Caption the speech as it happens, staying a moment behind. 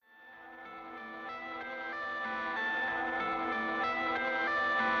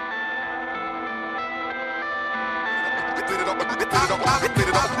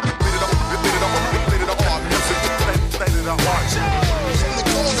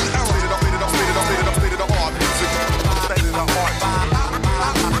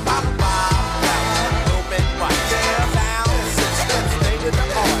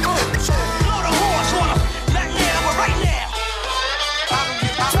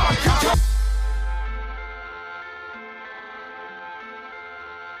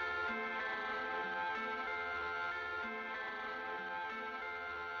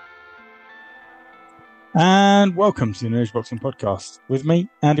And welcome to the Nourish Boxing Podcast with me,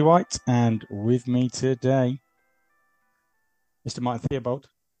 Andy White, and with me today, Mr. Mike Theobald.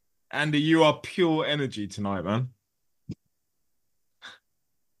 Andy, you are pure energy tonight, man.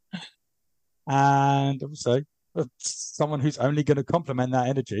 And also, someone who's only going to complement that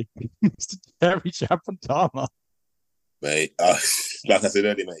energy, Mr. Terry Chapantama. Mate, like I said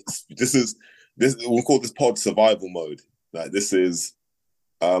earlier, mate, this we'll call this pod survival mode. Like this is.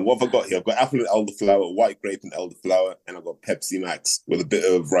 What have I got here? I've got apple and elderflower, white grape and elderflower, and I've got Pepsi Max with a bit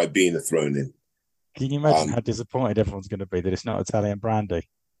of Ribena thrown in. Can you imagine how disappointed everyone's going to be that it's not Italian brandy?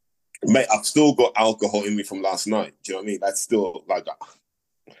 Mate, I've still got alcohol in me from last night. Do you know what I mean? That's still like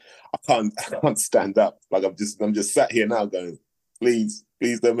I can't stand up. Like I'm just sat here now going, please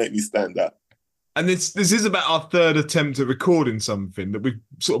don't make me stand up. And this is about our third attempt at recording something that we've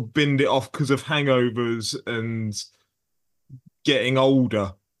sort of binned it off because of hangovers and getting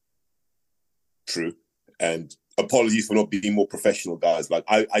older. True. And apologies for not being more professional, guys. Like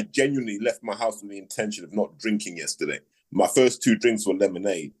I genuinely left my house with the intention of not drinking yesterday. My first 2 drinks were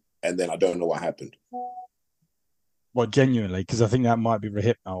lemonade, and then I don't know what happened. Well, genuinely, because I think that might be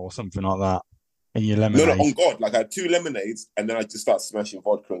Rohypnol or something like that in your lemonade. No, on God. Like I had 2 lemonades, and then I just started smashing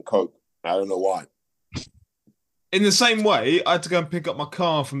vodka and Coke. I don't know why. In the same way, I had to go and pick up my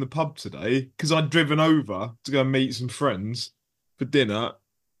car from the pub today because I'd driven over to go and meet some friends for dinner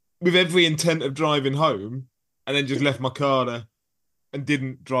with every intent of driving home, and then just left my car there and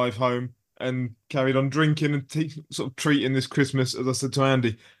didn't drive home and carried on drinking and sort of treating this Christmas, as I said to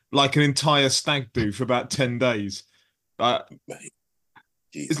Andy, like an entire stag do for about 10 days.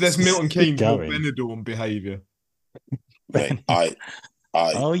 It's less Milton Keynes, more Benidorm behaviour. Mate,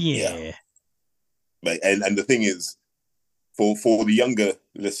 oh yeah. Mate, and the thing is, for the younger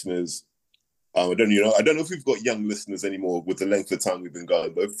listeners, I don't know if we've got young listeners anymore with the length of time we've been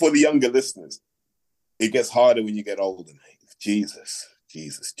going, but for the younger listeners, it gets harder when you get older, mate. Jesus.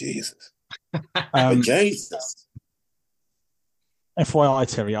 Jesus.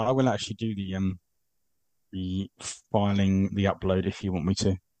 FYI, Terry, I will actually do the filing, the upload if you want me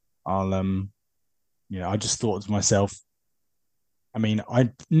to. I'll I just thought to myself, I mean,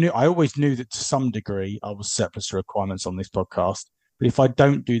 I always knew that to some degree I was surplus to requirements on this podcast. But if I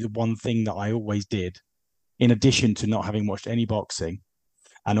don't do the one thing that I always did, in addition to not having watched any boxing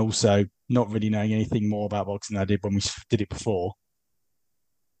and also not really knowing anything more about boxing than I did when we did it before,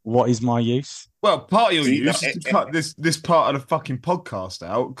 what is my use? Well, part of your use is to cut this part of the fucking podcast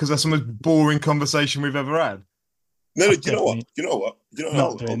out because that's the most boring conversation we've ever had. No, do you know what?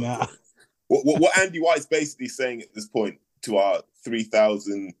 Not doing that. What Andy White's basically saying at this point to our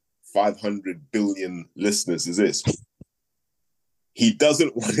 3,500 billion listeners is this. He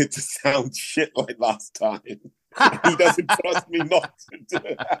doesn't want it to sound shit like last time. He doesn't trust me not to do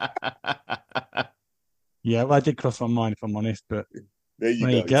it. Yeah, well, I did cross my mind, if I'm honest, but there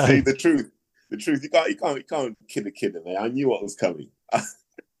you go. See, the truth. You can't kid a kid in there. I knew what was coming. But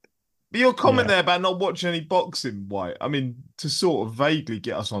your comment there about not watching any boxing, White, I mean, to sort of vaguely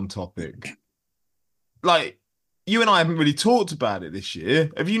get us on topic, like, you and I haven't really talked about it this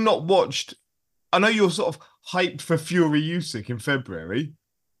year. Have you not watched? I know you're sort of hyped for Fury Usyk in February.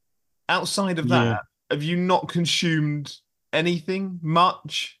 Outside of that, have you not consumed anything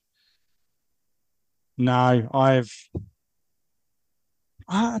much? No, I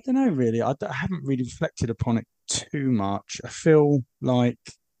don't know, really. I haven't really reflected upon it too much. I feel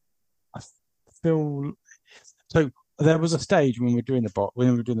so. There was a stage when we were doing the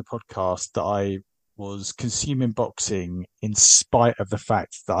podcast that I was consuming boxing in spite of the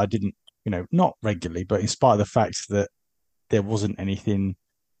fact that I didn't, not regularly, but in spite of the fact that there wasn't anything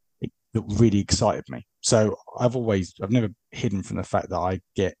that really excited me. So I've never hidden from the fact that I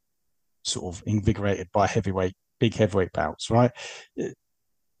get sort of invigorated by big heavyweight bouts, right?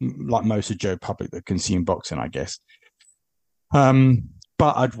 Like most of Joe Public that consume boxing, I guess.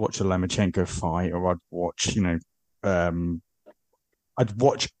 But I'd watch a Lomachenko fight, or I'd watch, I'd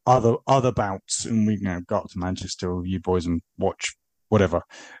watch other bouts, and we go up to Manchester with you boys and watch whatever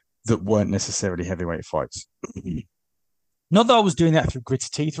that weren't necessarily heavyweight fights. Not that I was doing that through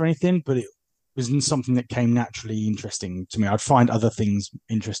gritted teeth or anything, but was something that came naturally interesting to me. I'd find other things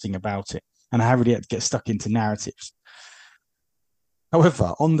interesting about it, and I really had to get stuck into narratives.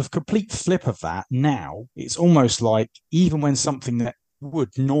 However, on the complete flip of that, now it's almost like even when something that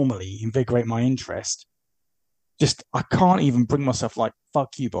would normally invigorate my interest, just I can't even bring myself like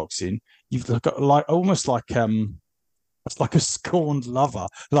fuck you boxing. You've got like almost like it's like a scorned lover.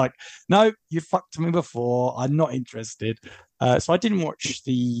 Like, no, you fucked me before. I'm not interested. So I didn't watch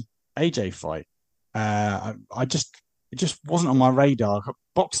the AJ fight. I just it just wasn't on my radar.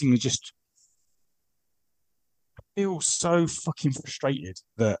 Boxing was just feel so fucking frustrated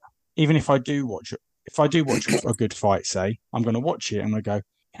that even if I do watch it, if I do watch a good fight, say I'm going to watch it and I go,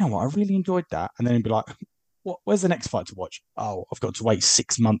 you know what, I really enjoyed that, and then it'd be like, what? Where's the next fight to watch? Oh, I've got to wait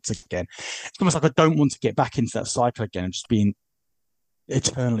 6 months again. It's almost like I don't want to get back into that cycle again and just being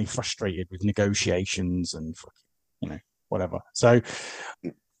eternally frustrated with negotiations and whatever. So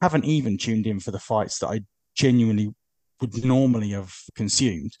haven't even tuned in for the fights that I genuinely would normally have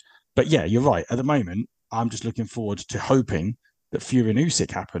consumed. But yeah, you're right. At the moment, I'm just looking forward to hoping that Fury and Usyk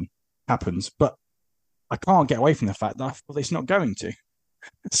happens. But I can't get away from the fact that it's not going to.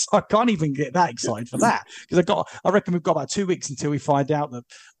 So I can't even get that excited for that because I reckon we've got about 2 weeks until we find out that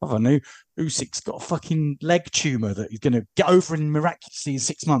I don't know Usyk's got a fucking leg tumor that he's going to get over in miraculously in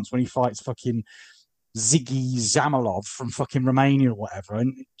 6 months when he fights fucking Ziggy Zamalov from fucking Romania or whatever,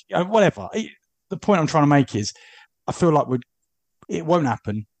 and whatever. The point I'm trying to make is, I feel like it won't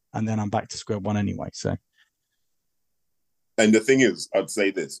happen, and then I'm back to square one anyway. So, and the thing is, I'd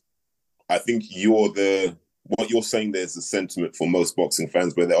say this: I think what you're saying there is the sentiment for most boxing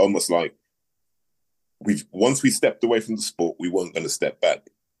fans, where they're almost like, once we stepped away from the sport, we weren't going to step back.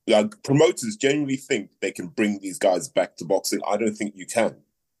 Like, promoters generally think they can bring these guys back to boxing. I don't think you can,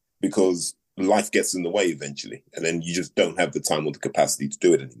 because life gets in the way eventually, and then you just don't have the time or the capacity to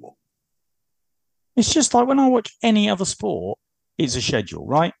do it anymore. It's just like when I watch any other sport, it's a schedule,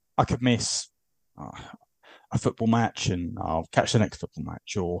 right? I could miss a football match and I'll catch the next football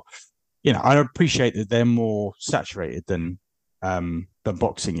match, or I appreciate that they're more saturated than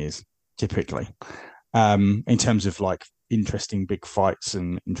boxing is typically, in terms of like interesting big fights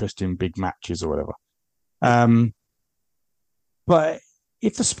and interesting big matches or whatever. But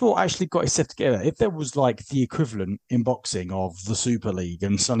if the sport actually got itself together, if there was like the equivalent in boxing of the Super League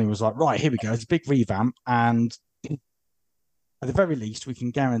and suddenly was like, right, here we go, it's a big revamp, and at the very least, we can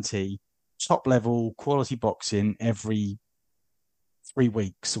guarantee top level quality boxing every 3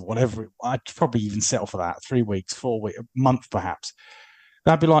 weeks or whatever. I'd probably even settle for that. 3 weeks, 4 weeks, a month perhaps.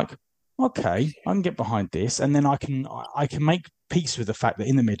 I'd be like, okay, I can get behind this, and then I can make peace with the fact that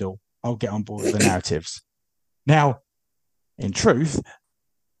in the middle, I'll get on board with the narratives. Now, in truth,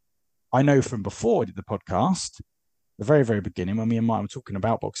 I know from before I did the podcast, the very, very beginning, when me and Mike were talking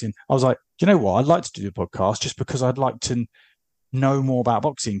about boxing, I was like, do you know what? I'd like to do the podcast just because I'd like to know more about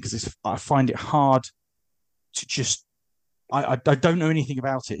boxing, because I find it hard to just. I don't know anything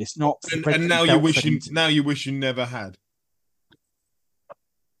about it. It's not. And now you wish you never had.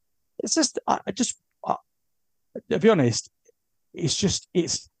 It's just. To be honest,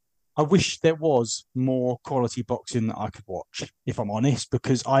 I wish there was more quality boxing that I could watch, if I'm honest,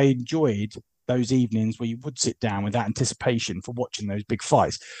 because I enjoyed those evenings where you would sit down with that anticipation for watching those big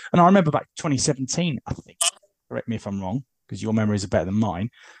fights. And I remember back 2017, I think, correct me if I'm wrong, because your memories are better than mine,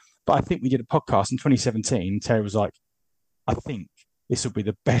 but I think we did a podcast in 2017. Terry was like, I think this will be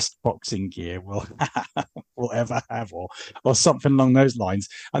the best boxing gear we'll ever have, or something along those lines.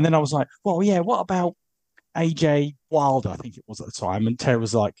 And then I was like, well, yeah, what about AJ Wilder, I think it was at the time? And Terry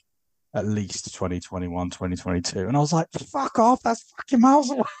was like, at least 2021, 2022. And I was like, fuck off, that's fucking miles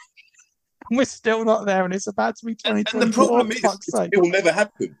away. And we're still not there, and it's about to be 2024. And the problem is, it will never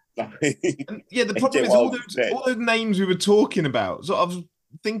happen. The problem is all those names we were talking about. So I was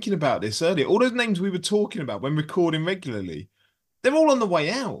thinking about this earlier. All those names we were talking about when recording regularly, they're all on the way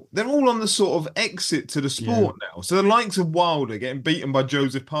out. They're all on the sort of exit to the sport now. So the likes of Wilder getting beaten by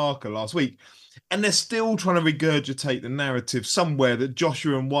Joseph Parker last week, and they're still trying to regurgitate the narrative somewhere that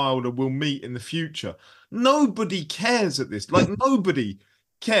Joshua and Wilder will meet in the future. Nobody cares at this. Like, nobody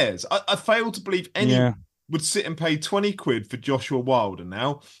cares. I fail to believe anyone would sit and pay 20 quid for Joshua Wilder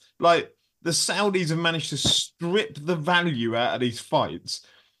now. Like, the Saudis have managed to strip the value out of these fights.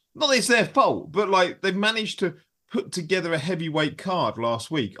 Not that it's their fault, but like, they've managed to put together a heavyweight card last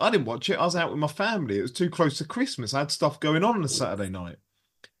week. I didn't watch it. I was out with my family. It was too close to Christmas. I had stuff going on a Saturday night.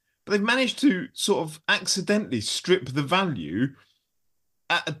 But they've managed to sort of accidentally strip the value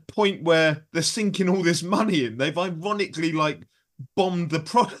at a point where they're sinking all this money in. They've ironically like bombed the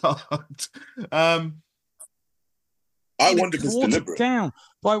product. I wonder if it's deliberate. Down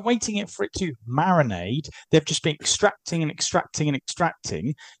by waiting it for it to marinate. They've just been extracting and extracting and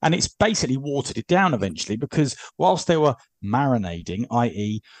extracting, and it's basically watered it down eventually because whilst they were marinating,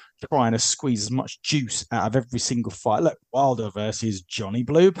 i.e., trying to squeeze as much juice out of every single fight. Look, Wilder versus Johnny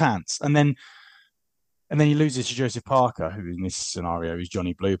Blue Pants, and then he loses to Joseph Parker, who in this scenario is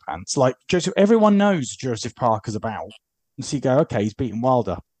Johnny Blue Pants. Like Joseph, everyone knows Joseph Parker's about, and so you go, okay, he's beaten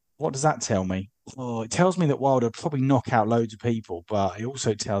Wilder. What does that tell me? Oh, it tells me that Wilder will probably knock out loads of people, but it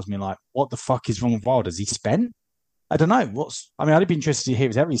also tells me, like, what the fuck is wrong with Wilder? Is he spent? I don't know. I'd be interested to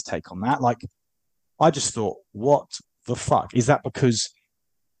hear Harry's take on that. Like, I just thought, what the fuck? Is that because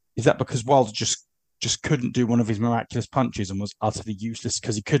Wilder just couldn't do one of his miraculous punches and was utterly useless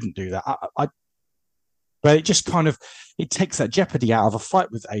because he couldn't do that? But it just kind of, it takes that jeopardy out of a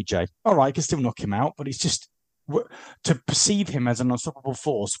fight with AJ. All right, you can still knock him out, but it's just, to perceive him as an unstoppable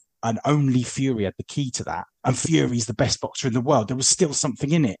force, and only Fury had the key to that, and Fury's the best boxer in the world, there was still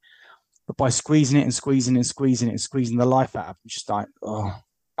something in it. But by squeezing it and squeezing it and squeezing it and squeezing the life out of it, just like, oh.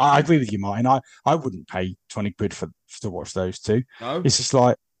 I agree with you, Martin. I wouldn't pay 20 quid to watch those two. No. It's just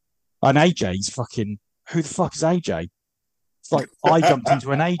like, and AJ's fucking, who the fuck is AJ? It's like, I jumped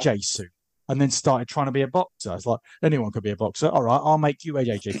into an AJ suit and then started trying to be a boxer. It's like, anyone could be a boxer. All right, I'll make you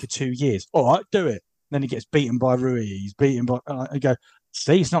AJ for 2 years. All right, do it. Then he gets beaten by Ruiz. He's beaten by. I go,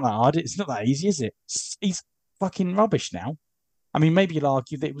 see, it's not that hard. It's not that easy, is it? He's fucking rubbish now. I mean, maybe you'll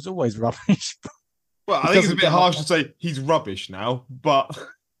argue that it was always rubbish. Well, I think it's a bit harsh to say he's rubbish now, but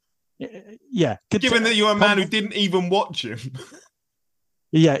yeah. Given that you're a man who didn't even watch him.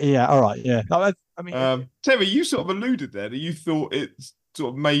 Yeah. All right, yeah. I mean, Terry, you sort of alluded there that you thought it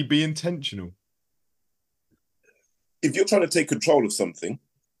sort of may be intentional. If you're trying to take control of something,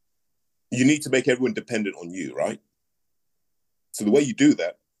 you need to make everyone dependent on you, right? So the way you do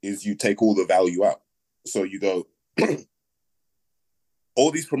that is you take all the value out. So you go, all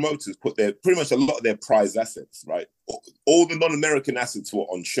these promoters put pretty much a lot of their prize assets, right? All the non-American assets were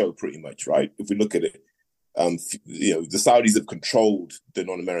on show pretty much, right? If we look at it, the Saudis have controlled the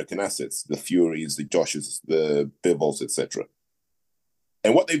non-American assets, the Furies, the Joshes, the Bivol, etc.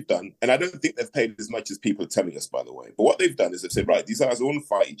 And what they've done, and I don't think they've paid as much as people are telling us, by the way, but what they've done is they've said, right, these guys all want to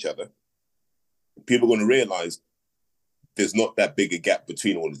fight each other. People are going to realize there's not that big a gap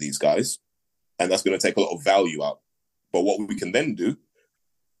between all of these guys, and that's going to take a lot of value out. But what we can then do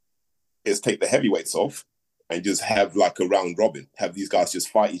is take the heavyweights off and just have like a round robin, have these guys just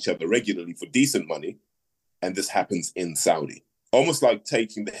fight each other regularly for decent money, and this happens in Saudi. Almost like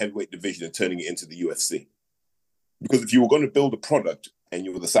taking the heavyweight division and turning it into the UFC. Because if you were going to build a product and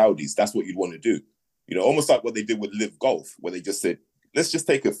you were the Saudis, that's what you'd want to do. You know, almost like what they did with Live Golf, where they just said, let's just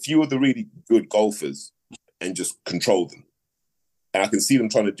take a few of the really good golfers and just control them. And I can see them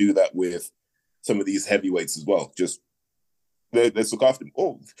trying to do that with some of these heavyweights as well. Just, let's look after them.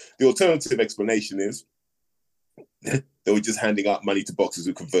 Oh, the alternative explanation is they were just handing out money to boxers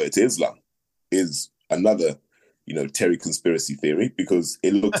who converted to Islam, is another, Terry conspiracy theory, because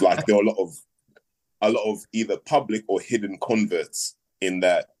it looks like there are a lot of either public or hidden converts in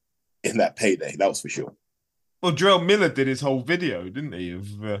that payday. That was for sure. Well, Jarrell Miller did his whole video, didn't he?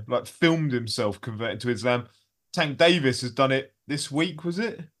 Of filmed himself converting to Islam. Tank Davis has done it this week, was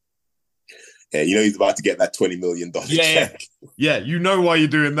it? Yeah, he's about to get that $20 million check. Yeah, you know why you're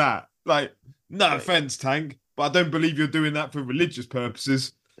doing that. Like, no offense, Tank, but I don't believe you're doing that for religious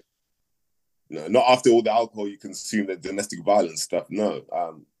purposes. No, not after all the alcohol you consume, the domestic violence stuff. No,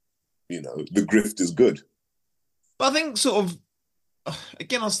 the grift is good. But I think sort of,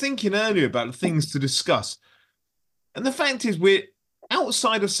 again, I was thinking earlier about the things to discuss. And the fact is, we're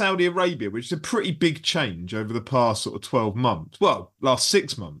outside of Saudi Arabia, which is a pretty big change over the past sort of 12 months. Well, last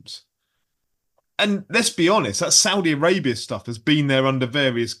 6 months. And let's be honest, that Saudi Arabia stuff has been there under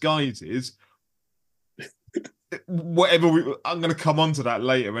various guises. I'm going to come on to that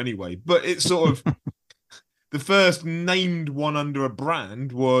later anyway. But it's sort of, the first named one under a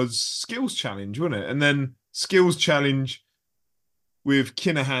brand was Skills Challenge, wasn't it? And then Skills Challenge with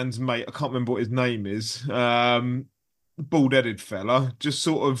Kinahan's mate, I can't remember what his name is, bald-headed fella, just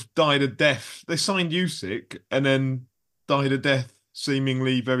sort of died a death. They signed Usyk and then died a death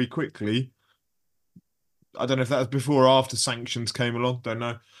seemingly very quickly. I don't know if that was before or after sanctions came along, don't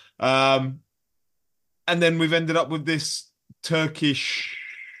know. And then we've ended up with this Turkish,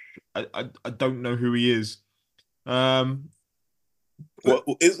 I don't know who he is. Well,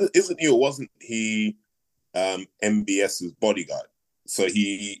 isn't he or wasn't he MBS's bodyguard? So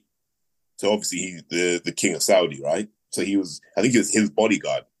obviously he's the king of Saudi, right? So I think he was his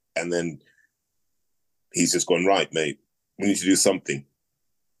bodyguard. And then he's just going, right, mate, we need to do something.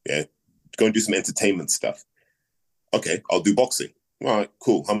 Yeah. Go and do some entertainment stuff. Okay, I'll do boxing. All right,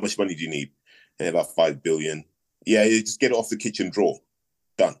 cool. How much money do you need? About 5 billion. Yeah, you just get it off the kitchen drawer.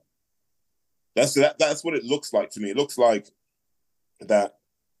 Done. That's what it looks like to me. It looks like that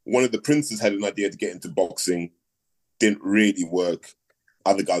one of the princes had an idea to get into boxing, didn't really work.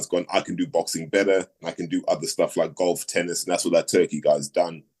 Other guys gone, I can do boxing better. I can do other stuff like golf, tennis, and that's what that Turkey guy's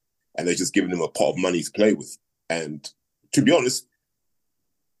done. And they're just giving him a pot of money to play with. And to be honest,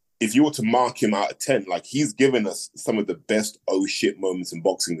 if you were to mark him out of 10, like he's given us some of the best oh shit moments in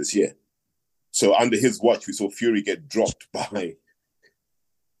boxing this year. So under his watch, we saw Fury get dropped by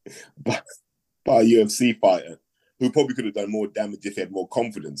a UFC fighter who probably could have done more damage if he had more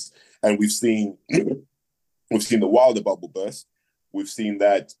confidence. And we've seen the Wilder bubble burst. We've seen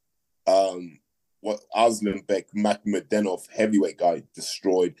that what Aslanbek Makhmedov heavyweight guy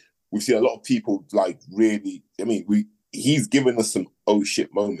destroyed. We've seen a lot of people like really. I mean, he's given us some oh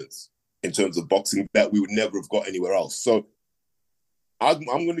shit moments in terms of boxing that we would never have got anywhere else. So I'm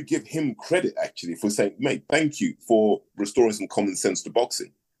going to give him credit actually for saying, mate, thank you for restoring some common sense to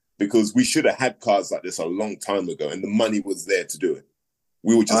boxing, because we should have had cards like this a long time ago, and the money was there to do it.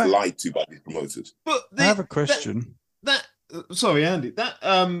 We were just lied to by these promoters. But I have a question. Sorry, Andy, that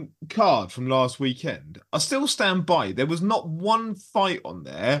card from last weekend, I still stand by. There was not one fight on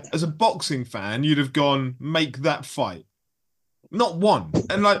there. As a boxing fan, you'd have gone, make that fight. Not one.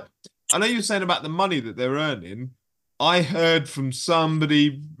 And like, I know you were saying about the money that they're earning. I heard from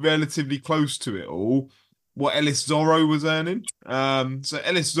somebody relatively close to it all what Ellis Zorro was earning. So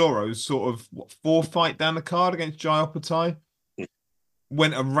Ellis Zorro's sort of 4 fight down the card against Jai Opetaia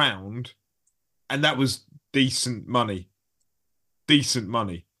went around, and that was decent money. Decent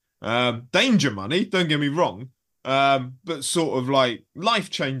money. Danger money, don't get me wrong, but sort of like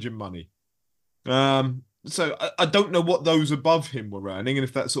life-changing money. So I don't know what those above him were earning, and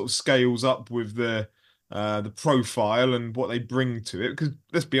if that sort of scales up with the profile and what they bring to it. Because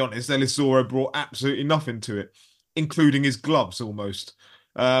let's be honest, Ellis Zorro brought absolutely nothing to it, including his gloves almost.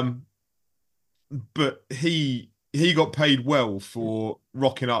 But he got paid well for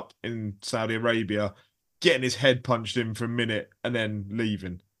rocking up in Saudi Arabia, getting his head punched in for a minute, and then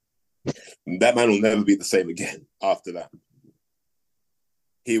leaving. That man will never be the same again after that.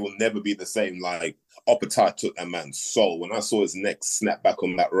 He will never be the same. Like, Opetaia took that man's soul. When I saw his neck snap back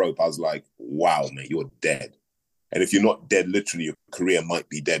on that rope, I was like, wow, mate, you're dead. And if you're not dead, literally, your career might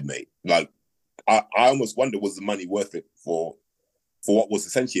be dead, mate. Like, I almost wonder, was the money worth it for what was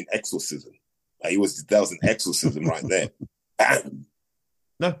essentially an exorcism? Like, that was an exorcism right there. Bam!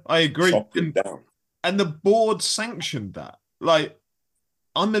 No, I agree. Chopped him down. And the board sanctioned that. Like,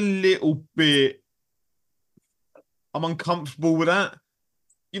 I'm uncomfortable with that.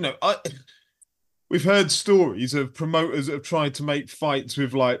 You know, we've heard stories of promoters that have tried to make fights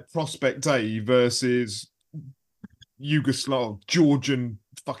with like Prospect A versus Georgian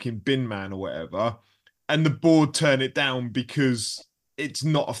fucking bin man or whatever, and the board turn it down because it's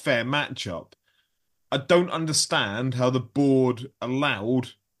not a fair matchup. I don't understand how the board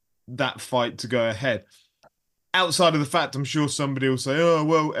allowed that fight to go ahead. Outside of the fact, I'm sure somebody will say, oh,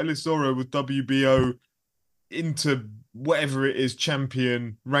 well, Ellis Zorro was WBO into whatever it is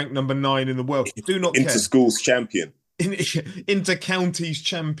champion, ranked number 9 in the world. Do not care. Inter-schools champion. Inter-counties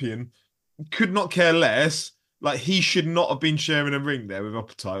champion. Could not care less. Like, he should not have been sharing a ring there with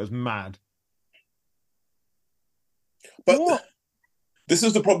Opetaia. It was mad. But this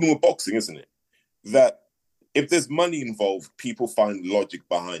is the problem with boxing, isn't it? That if there's money involved, people find logic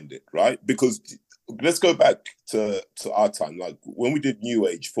behind it, right? Because let's go back to our time. Like, when we did New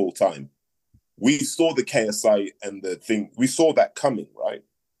Age full time, we saw the KSI and the thing, we saw that coming, right?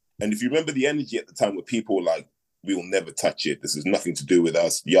 And if you remember the energy at the time where people were like, we will never touch it. This has nothing to do with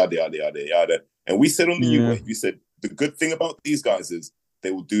us, yada, yada, yada, yada. And we said on the New Age, we said, the good thing about these guys is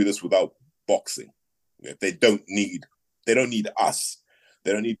they will do this without boxing. They don't need us.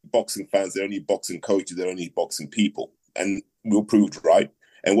 They don't need boxing fans. They don't need boxing coaches. They don't need boxing people. And we were proved right.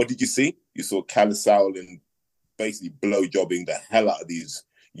 And what did you see? You saw Kalle Sauerland basically blowjobbing the hell out of these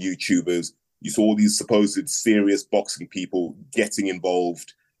YouTubers. You saw all these supposed serious boxing people getting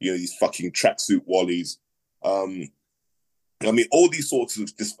involved, you know, these fucking tracksuit wallies. I mean, all these sorts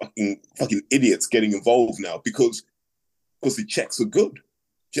of just fucking idiots getting involved now because the checks are good.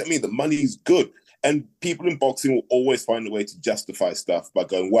 Do you know what I mean? The money's good. And people in boxing will always find a way to justify stuff by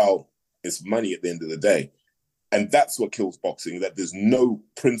going, well, it's money at the end of the day. And that's what kills boxing, that there's no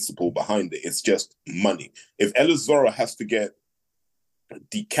principle behind it. It's just money. If Ellis Zorro has to get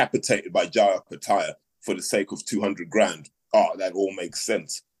decapitated by Jai Opetaia for the sake of 200 grand, that all makes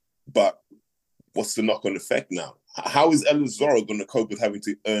sense. But what's the knock-on effect now? How is Ellis Zorro going to cope with having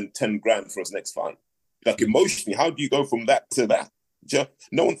to earn 10 grand for his next fight? Like emotionally, how do you go from that to that?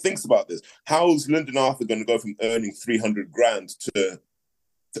 No one thinks about this. How's Lyndon Arthur going to go from earning 300 grand to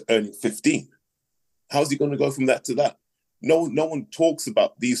earning 15? How's he going to go from that to that? No one talks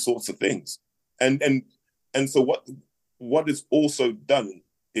about these sorts of things. And so what is also done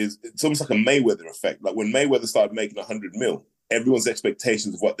is it's almost like a Mayweather effect. Like when Mayweather started making 100 mil, everyone's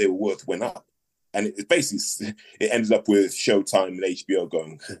expectations of what they were worth went up. And it basically, it ended up with Showtime and HBO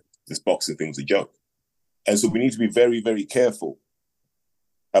going, this boxing thing's a joke. And so we need to be very, very careful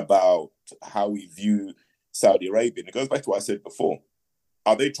about how we view Saudi Arabia. And it goes back to what I said before.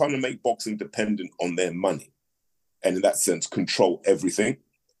 Are they trying to make boxing dependent on their money? And in that sense, control everything?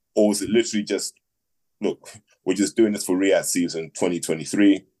 Or is it literally just, look, we're just doing this for Riyadh season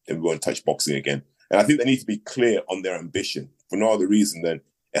 2023, and we won't touch boxing again? And I think they need to be clear on their ambition. For no other reason than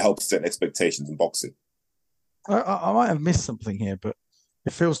it helps set expectations in boxing. I might have missed something here, but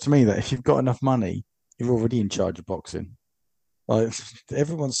it feels to me that if you've got enough money, you're already in charge of boxing. Like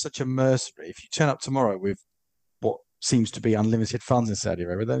everyone's such a mercenary. If you turn up tomorrow with what seems to be unlimited funds in Saudi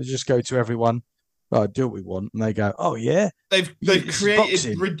Arabia, then just go to everyone, oh, do what we want, and they go, oh yeah. They've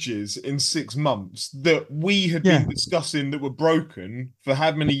created bridges in 6 months that we had been discussing that were broken for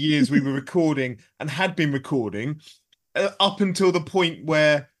how many years we were recording and had been recording, up until the point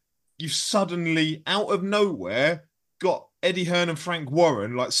where you suddenly, out of nowhere, got Eddie Hearn and Frank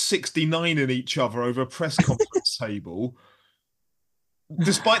Warren like 69ing each other over a press conference table.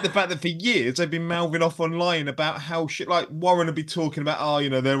 Despite the fact that for years they've been mouthing off online about how shit, like Warren will be talking about,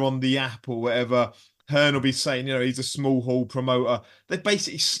 oh, they're on the app or whatever. Hearn will be saying, he's a small hall promoter. They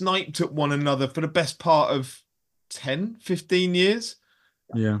basically sniped at one another for the best part of 10, 15 years.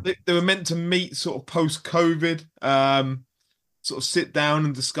 Yeah. They were meant to meet sort of post-COVID, sort of sit down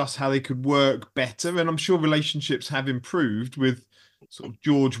and discuss how they could work better. And I'm sure relationships have improved with sort of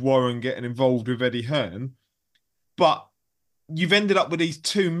George Warren getting involved with Eddie Hearn. But you've ended up with these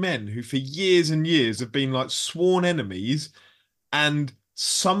two men who for years and years have been like sworn enemies, and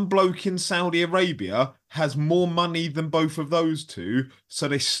some bloke in Saudi Arabia has more money than both of those two. So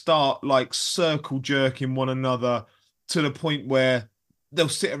they start like circle jerking one another to the point where they'll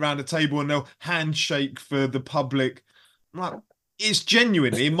sit around a table and they'll handshake for the public. Like, it's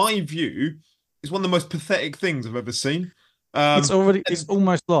genuinely, in my view, it's one of the most pathetic things I've ever seen. It's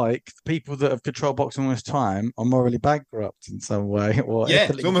almost like the people that have controlled boxing all this time are morally bankrupt in some way. Or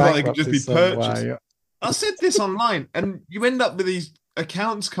it's almost like they could just be purchased. I said this online, and you end up with these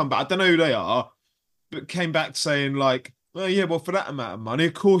accounts come back. I don't know who they are, but came back saying like, "Oh yeah, well for that amount of money,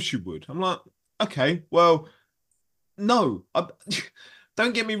 of course you would." I'm like, okay, well, no.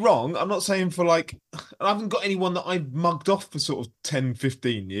 Don't get me wrong. I'm not saying for like, I haven't got anyone that I've mugged off for sort of 10,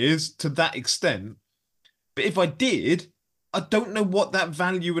 15 years to that extent. But if I did, I don't know what that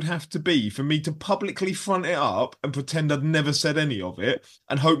value would have to be for me to publicly front it up and pretend I'd never said any of it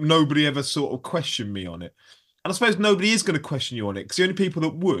and hope nobody ever sort of questioned me on it. And I suppose nobody is going to question you on it because the only people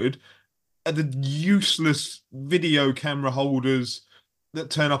that would are the useless video camera holders that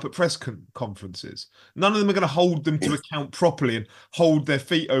turn up at press conferences. None of them are going to hold them to account properly and hold their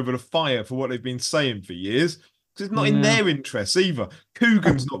feet over the fire for what they've been saying for years because it's not in their interests either.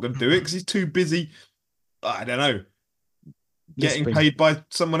 Coogan's not going to do it because he's too busy, I don't know, getting paid by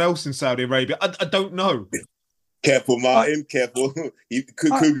someone else in Saudi Arabia. I don't know. Careful, Martin. Careful.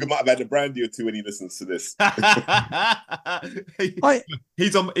 Coogan might have had a brandy or two when he listens to this.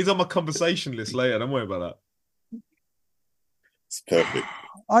 He's on my conversation list later. Don't worry about that. It's perfect.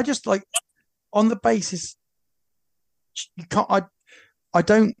 I just like on the basis you can't. I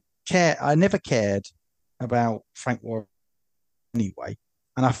don't care. I never cared about Frank Warren anyway,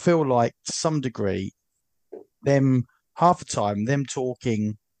 and I feel like to some degree, half the time them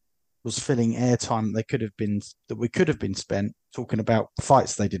talking was filling airtime that we could have been spent talking about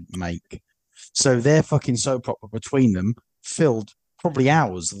fights they didn't make. So their fucking soap opera between them filled probably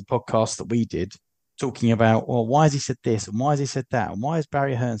hours of the podcast that we did talking about, well, why has he said this and why has he said that and why has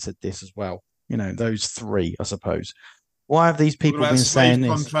Barry Hearn said this as well? Those three, I suppose. Why have these people been saying this?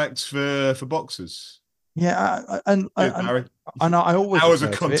 Contracts for boxers. Yeah, and I always hours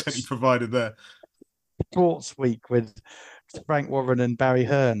of content he provided there. Sports Week with Frank Warren and Barry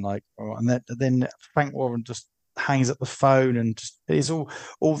Hearn, and then Frank Warren just hangs up the phone and just it's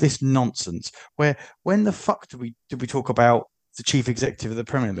all this nonsense. When the fuck did we talk about the chief executive of the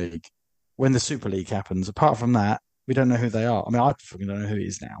Premier League when the Super League happens? Apart from that, we don't know who they are. I mean, I fucking don't know who it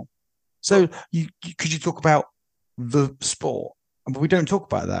is now. So could you talk about the sport? But we don't talk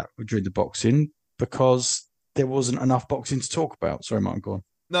about that during the boxing because there wasn't enough boxing to talk about. Sorry, Martin, go on.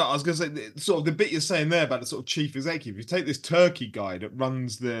 No, I was going to say, sort of the bit you're saying there about the sort of chief executive, you take this Turkey guy that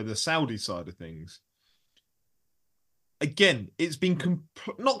runs the Saudi side of things, again, it's been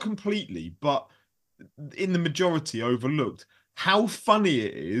not completely, but in the majority overlooked how funny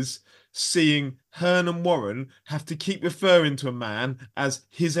it is seeing Hearn and Warren have to keep referring to a man as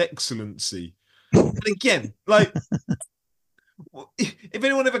His Excellency. And again, like, if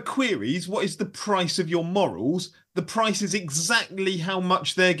anyone ever queries what is the price of your morals, the price is exactly how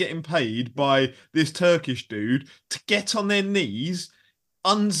much they're getting paid by this Turkish dude to get on their knees,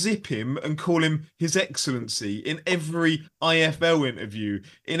 unzip him, and call him His Excellency in every IFL interview,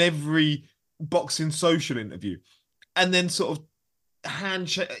 in every Boxing Social interview, and then sort of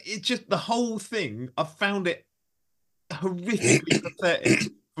handshake. It's just the whole thing. I found it horrifically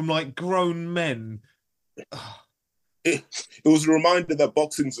pathetic from like grown men. It was a reminder that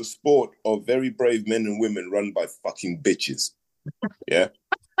boxing's a sport of very brave men and women run by fucking bitches. Yeah.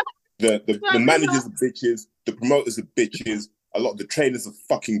 The managers are bitches, the promoters are bitches, a lot of the trainers are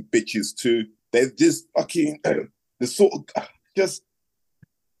fucking bitches too. They're just fucking the sort of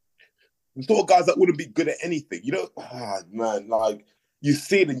guys that wouldn't be good at anything. You know, man, like you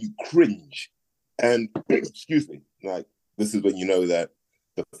see it and you cringe. And excuse me, like this is when you know that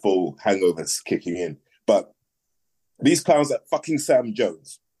the full hangover is kicking in. But these clowns like fucking Sam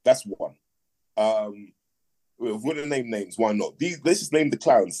Jones, that's one. We're gonna name names, why not? Let's just name the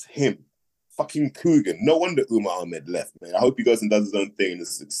clowns, him. Fucking Coogan. No wonder Umar Ahmed left, man. I hope he goes and does his own thing and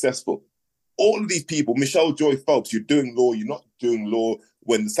is successful. All of these people, Michelle Joy Phelps, you're doing law, you're not doing law.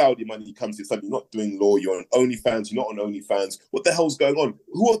 When the Saudi money comes to something, you're not doing law, you're on OnlyFans, you're not on OnlyFans. What the hell's going on?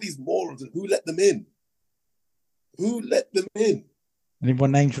 Who are these morons and who let them in? Who let them in?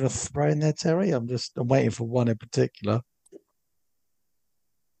 Anyone names you want to throw in there, Terry? I'm waiting for one in particular.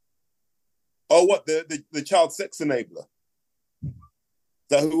 Oh, what, the child sex enabler? Is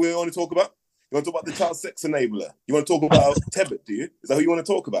that who we want to talk about? You want to talk about the child sex enabler? You want to talk about Tebbit, do you? Is that who you want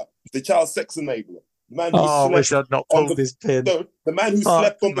to talk about? The child sex enabler. The man who I wish I'd not pulled this pin. No, the man who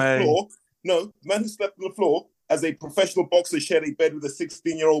slept on the floor. No, the man who slept on the floor as a professional boxer shared a bed with a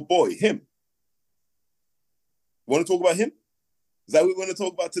 16-year-old boy. Him. You want to talk about him? Is that what we want to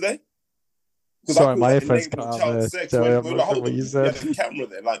talk about today? Sorry, my earphones cut out there. Sorry, I'm not sure what you said. The camera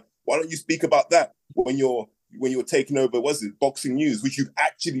there. Like, why don't you speak about that when you're taking over, what's it, Boxing News, which you've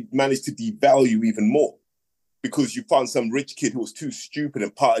actually managed to devalue even more because you found some rich kid who was too stupid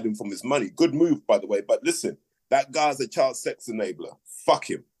and parted him from his money. Good move, by the way. But listen, that guy's a child sex enabler. Fuck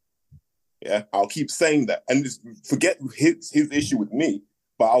him. Yeah, I'll keep saying that. And just forget his issue with me,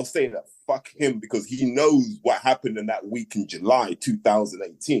 but I'll say that fuck him because he knows what happened in that week in July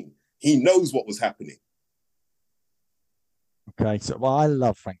 2018. He knows what was happening. Okay, so I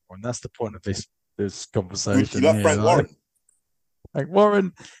love Frank Warren. That's the point of this conversation. You love Frank Warren? Frank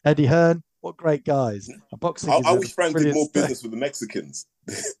Warren, Eddie Hearn, what great guys. Boxing I wish Frank did more business with the Mexicans.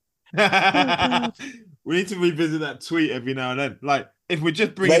 We need to revisit that tweet every now and then. Like, if we're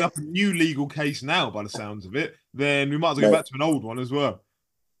just bringing up a new legal case now, by the sounds of it, then we might as well go back to an old one as well.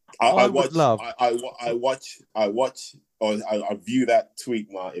 I view that tweet,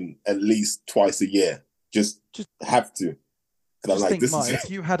 Martin, at least twice a year. Just have to. Just think, Martin, if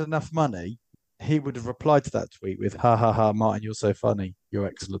you had enough money, he would have replied to that tweet with "Ha ha ha, Martin, you're so funny, Your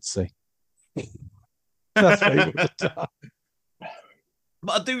Excellency." That's what he would have done.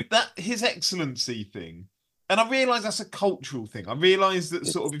 But I do that His Excellency thing, and I realise that's a cultural thing. I realise that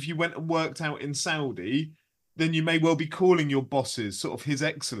sort of if you went and worked out in Saudi, then you may well be calling your bosses sort of His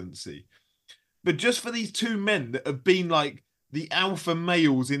Excellency. But just for these two men that have been like the alpha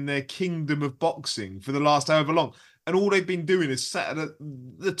males in their kingdom of boxing for the last however long, and all they've been doing is sat at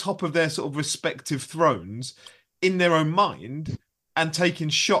the top of their sort of respective thrones in their own mind and taking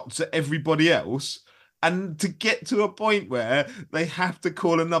shots at everybody else. And to get to a point where they have to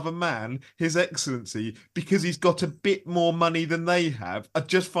call another man His Excellency because he's got a bit more money than they have, I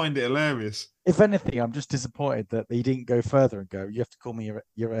just find it hilarious. If anything, I'm just disappointed that he didn't go further and go, you have to call me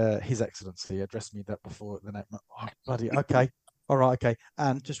your His Excellency. Address me that before the next. Oh, bloody okay. All right, okay.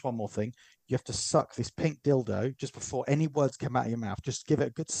 And just one more thing. You have to suck this pink dildo just before any words come out of your mouth. Just give it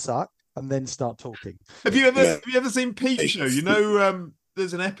a good suck and then start talking. Have you ever seen Peep Show? You know,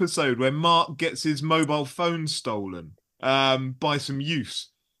 there's an episode where Mark gets his mobile phone stolen by some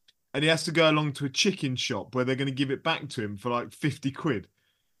youths, and he has to go along to a chicken shop where they're going to give it back to him for like 50 quid.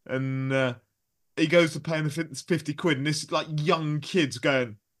 And he goes to pay him 50 quid, and this like young kid's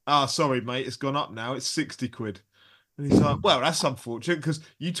going, sorry, mate, it's gone up now. It's 60 quid. And he's like, well, that's unfortunate because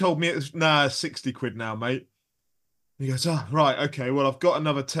you told me it was 60 quid now, mate. And he goes, right, okay, well, I've got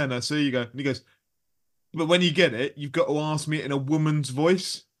another tenner, so here you go. And he goes, but when you get it, you've got to ask me it in a woman's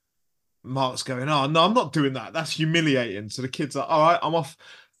voice. Mark's going, no, I'm not doing that. That's humiliating. So the kid's like, all right, I'm off.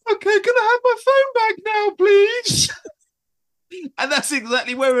 Okay, can I have my phone back now, please? And that's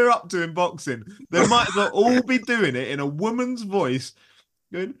exactly where we're up to in boxing. They might as well all be doing it in a woman's voice,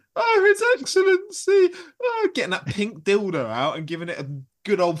 going, "Oh, His Excellency," getting that pink dildo out and giving it a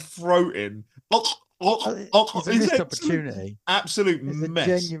good old throat in. It's a His missed Excellency. opportunity. Absolute It's mess.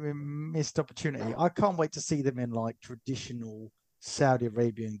 a genuine missed opportunity. I can't wait to see them in like traditional Saudi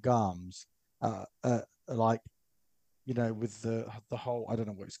Arabian garms, like with the whole, I don't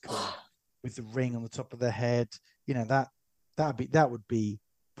know what it's called, with the ring on the top of their head. That would be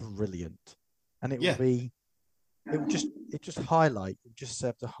brilliant, and it Yeah. would just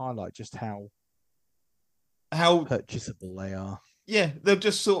serve to highlight just how How purchasable they are. Yeah, they're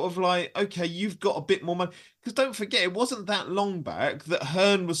just sort of like, okay, you've got a bit more money. Because don't forget, it wasn't that long back that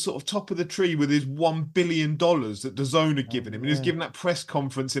Hearn was sort of top of the tree with his $1 billion that DAZN had given him. And he was yeah. giving that press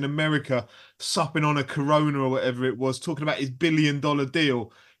conference in America, supping on a Corona or whatever it was, talking about his $1 billion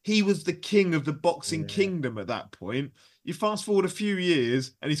deal. He was the king of the boxing kingdom at that point. You fast forward a few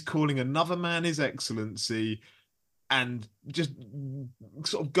years and he's calling another man His Excellency and just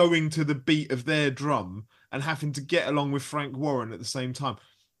sort of going to the beat of their drum and having to get along with Frank Warren at the same time.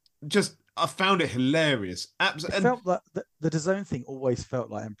 I found it hilarious. It felt like the DAZN thing always felt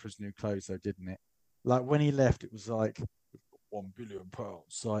like Emperor's New Clothes, though, didn't it? Like when he left, it was like £1 billion.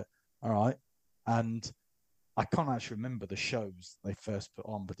 Like, all right. And I can't actually remember the shows they first put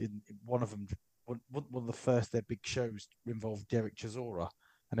on, but one of them, one of the first their big shows involved Derek Chisora,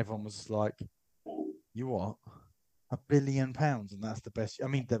 and everyone was like, "You what? £1 billion?" And that's the best. I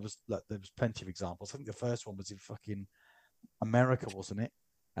mean, there was plenty of examples. I think the first one was in fucking America, wasn't it?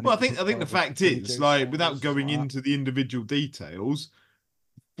 And well, I think the fact is, like, without going into the individual details,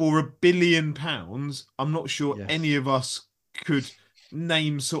 for £1 billion, I'm not sure any of us could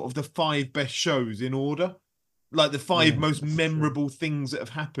name sort of the 5 best shows in order, like the 5 most memorable things that have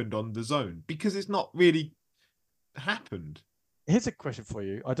happened on DAZN, because it's not really happened. Here's a question for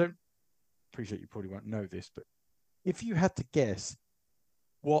you. I don't appreciate you probably won't know this, but if you had to guess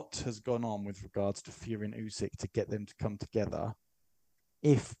what has gone on with regards to Fury and Usyk to get them to come together,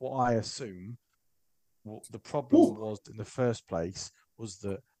 if what I assume what the problem was in the first place was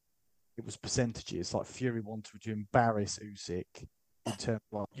that it was percentages, like Fury wanted to embarrass Usyk in terms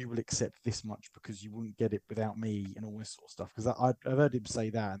of, like, you will accept this much because you wouldn't get it without me and all this sort of stuff. Because I've heard him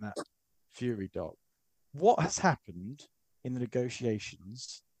say that in that Fury doc. What has happened in the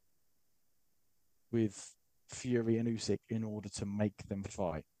negotiations with Fury and Usyk in order to make them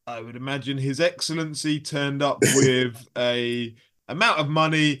fight? I would imagine His Excellency turned up with a amount of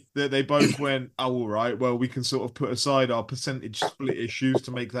money that they both went, "Oh, all right, well, we can sort of put aside our percentage split issues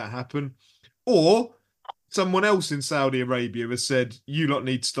to make that happen." Or someone else in Saudi Arabia has said, "You lot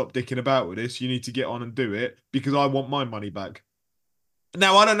need to stop dicking about with this. You need to get on and do it because I want my money back."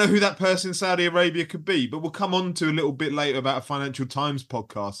 Now, I don't know who that person in Saudi Arabia could be, but we'll come on to a little bit later about a Financial Times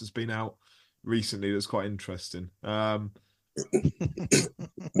podcast that's been out recently that's quite interesting. The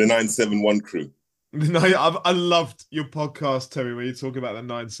 971 crew. No, I loved your podcast, Terry, where you talk about the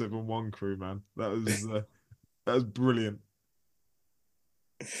 971 crew, man. That was brilliant.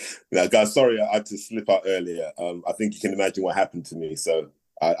 Now, guys, sorry I had to slip out earlier. I think you can imagine what happened to me, so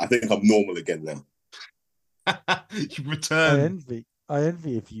I think I'm normal again now. You return. I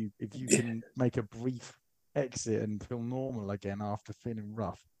envy if you can make a brief exit and feel normal again after feeling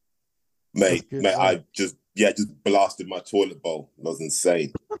rough. Mate, I just blasted my toilet bowl. It was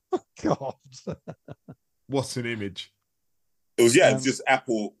insane. God. What an image. It was just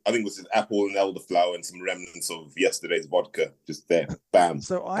apple. I think it was just apple and elderflower and some remnants of yesterday's vodka. Just there. Bam.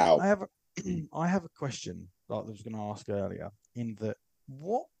 So I have a question that I was going to ask earlier, in that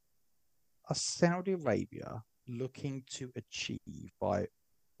what are Saudi Arabia looking to achieve by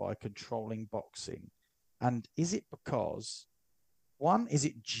controlling boxing? And is it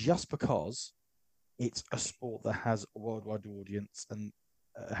just because it's a sport that has a worldwide audience, and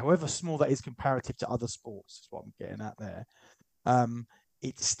however small that is comparative to other sports, is what I'm getting at there,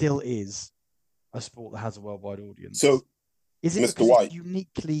 it still is a sport that has a worldwide audience? So is it Mr. White,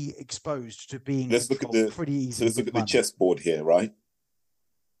 uniquely exposed to being pretty easy? So let's look at the chessboard here, right?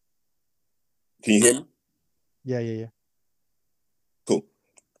 Can you hear me? Yeah. Cool.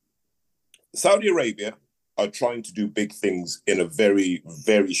 Saudi Arabia are trying to do big things in a very,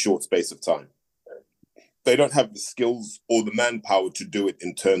 very short space of time. They don't have the skills or the manpower to do it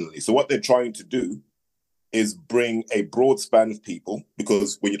internally. So what they're trying to do is bring a broad span of people,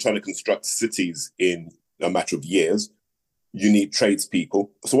 because when you're trying to construct cities in a matter of years, you need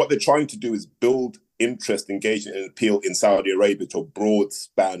tradespeople. So what they're trying to do is build interest, engagement, and appeal in Saudi Arabia to a broad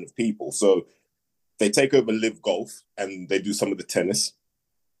span of people. So they take over Live Golf and they do some of the tennis,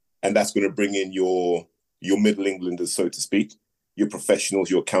 and that's going to bring in your Middle Englanders, so to speak. your professionals,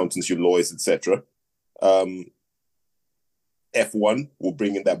 your accountants, your lawyers, etc. F1 will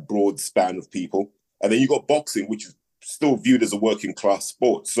bring in that broad span of people. And then you got boxing, which is still viewed as a working class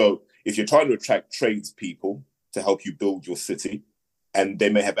sport. So if you're trying to attract tradespeople to help you build your city, and they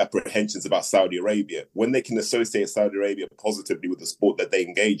may have apprehensions about Saudi Arabia, when they can associate Saudi Arabia positively with the sport that they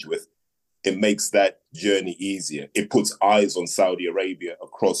engage with, it makes that journey easier. It puts eyes on Saudi Arabia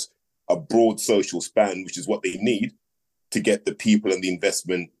across a broad social span, which is what they need to get the people and the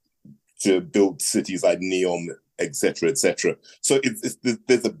investment to build cities like Neom, etc., etc. So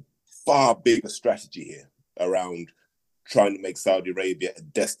there's a far bigger strategy here around trying to make Saudi Arabia a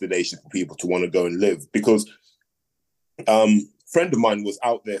destination for people to want to go and live. Because a friend of mine was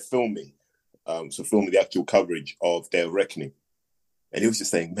out there filming the actual coverage of their reckoning. And he was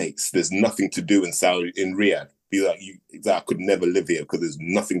just saying, mates, there's nothing to do in Riyadh. Be like, I could never live here because there's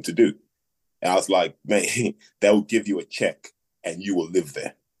nothing to do. And I was like, mate, they'll give you a check and you will live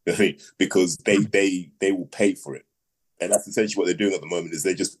there. Because they will pay for it. And that's essentially what they're doing at the moment, is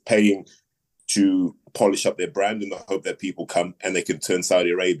they're just paying to polish up their brand in the hope that people come and they can turn Saudi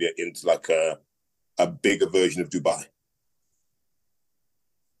Arabia into like a bigger version of Dubai.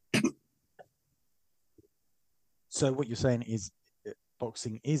 So what you're saying is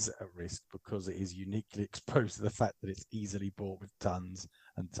boxing is at risk because it is uniquely exposed to the fact that it's easily bought with tons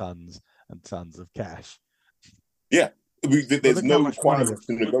and tons and tons of cash. Yeah, there's no requirement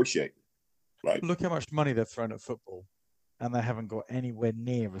to negotiate. Right. Look how much money they've thrown at football, and they haven't got anywhere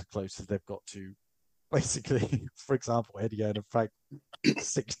near as close as they've got to, basically, for example, Eddie and Frank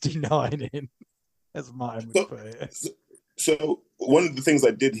 69 in, as Martin would put it. So one of the things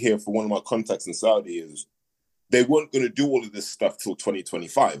I did hear from one of my contacts in Saudi is they weren't going to do all of this stuff till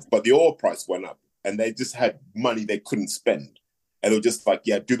 2025, but the oil price went up and they just had money they couldn't spend. And they were just like,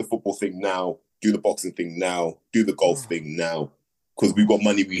 yeah, do the football thing now, do the boxing thing now, do the golf thing now, because we've got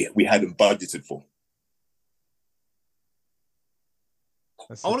money we hadn't budgeted for.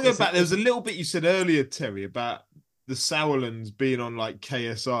 I want to go back. There was a little bit you said earlier, Terry, about the Sauerlands being on like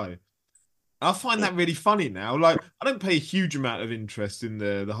KSI. I find that really funny now. Like, I don't pay a huge amount of interest in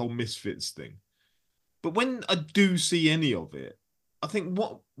the whole Misfits thing. But when I do see any of it, I think,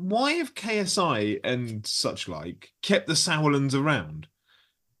 why have KSI and such like kept the Sauerlands around?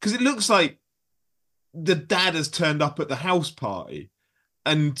 Because it looks like the dad has turned up at the house party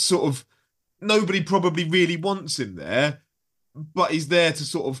and sort of nobody probably really wants him there, but he's there to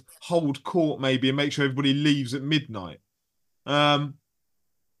sort of hold court maybe and make sure everybody leaves at midnight.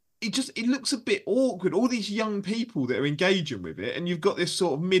 It looks a bit awkward. All these young people that are engaging with it, and you've got this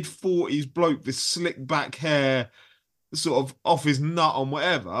sort of mid-40s bloke with slick back hair, sort of off his nut on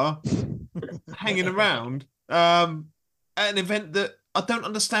whatever, hanging around at an event that I don't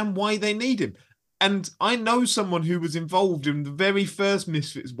understand why they need him. And I know someone who was involved in the very first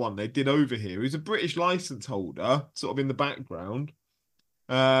Misfits one they did over here, who's a British license holder, sort of in the background,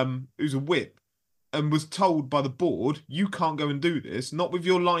 who's a whip, and was told by the board, you can't go and do this, not with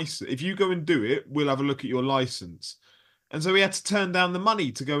your license. If you go and do it, we'll have a look at your license. And so he had to turn down the money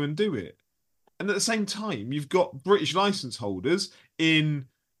to go and do it. And at the same time, you've got British license holders in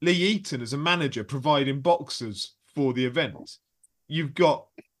Lee Eaton as a manager providing boxers for the event. You've got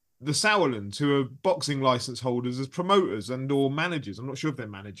the Sauerlands, who are boxing license holders, as promoters and or managers. I'm not sure if they're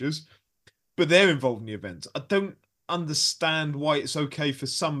managers, but they're involved in the event. I don't understand why it's okay for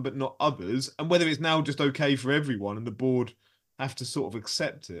some but not others, and whether it's now just okay for everyone and the board have to sort of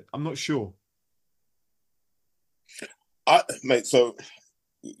accept it. I'm not sure. Mate, so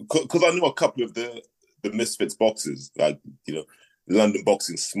because I know a couple of the Misfits boxers, like, you know, London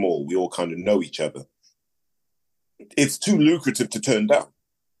boxing's small, we all kind of know each other. It's too lucrative to turn down.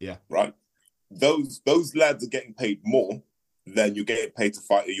 Yeah. Right? Those lads are getting paid more than you're getting paid to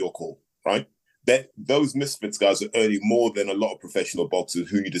fight at your call, right? Those Misfits guys are earning more than a lot of professional boxers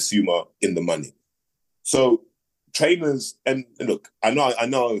who you'd assume are in the money. So trainers, and look, I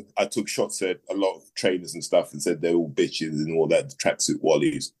know I took shots at a lot of trainers and stuff and said they're all bitches and all that, tracksuit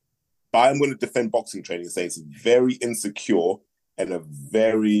wallies. But I'm going to defend boxing training and say it's a very insecure and a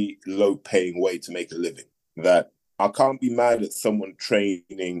very low-paying way to make a living. That I can't be mad at someone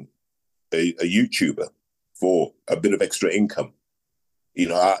training a YouTuber for a bit of extra income. You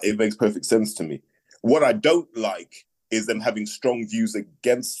know, it makes perfect sense to me. What I don't like is them having strong views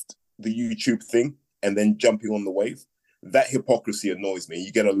against the YouTube thing and then jumping on the wave. That hypocrisy annoys me.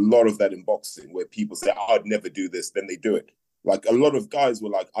 You get a lot of that in boxing where people say, I'd never do this, then they do it. Like, a lot of guys were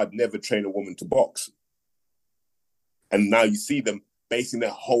like, I'd never train a woman to box. And now you see them basing their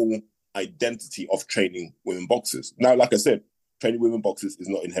whole identity off training women boxers. Now, like I said, training women boxers is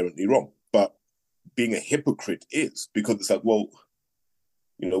not inherently wrong, but being a hypocrite is, because it's like, well,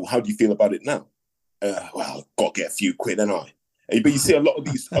 you know, how do you feel about it now? Well, got to get a few quid, and I. But you see a lot of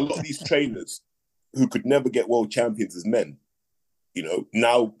these trainers who could never get world champions as men, you know,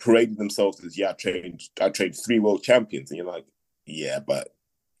 now parading themselves as, I trained 3 world champions, and you're like, yeah, but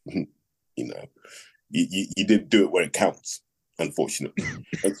you know, you didn't do it where it counts, unfortunately.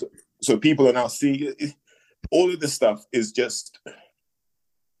 So people are now seeing all of this stuff is just.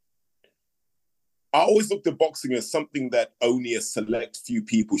 I always looked at boxing as something that only a select few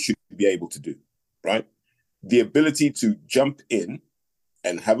people should be able to do, right? The ability to jump in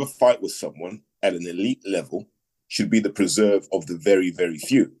and have a fight with someone at an elite level should be the preserve of the very, very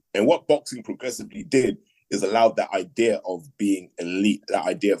few. And what boxing progressively did is allowed that idea of being elite, that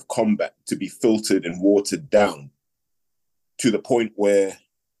idea of combat, to be filtered and watered down to the point where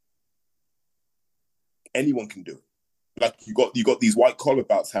anyone can do it. Like you got these white collar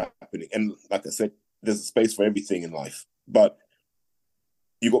bouts happening, and like I said, there's a space for everything in life. But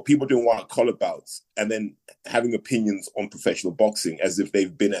you got people doing white collar bouts and then having opinions on professional boxing as if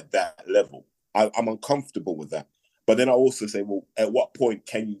they've been at that level. I'm uncomfortable with that. But then I also say, well, at what point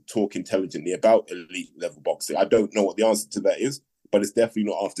can you talk intelligently about elite level boxing? I don't know what the answer to that is, but it's definitely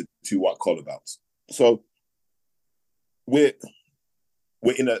not after 2 white collar bouts. So we're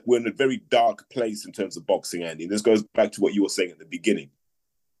in a very dark place in terms of boxing, Andy. This goes back to what you were saying at the beginning.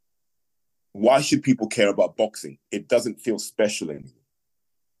 Why should people care about boxing? It doesn't feel special anymore.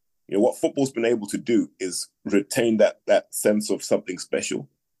 You know, what football's been able to do is retain that sense of something special.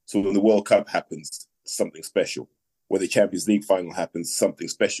 So when the World Cup happens, something special. When the Champions League final happens, something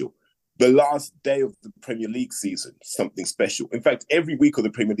special. The last day of the Premier League season, something special. In fact, every week of the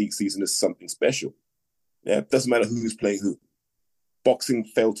Premier League season is something special. Yeah, it doesn't matter who's playing who. Boxing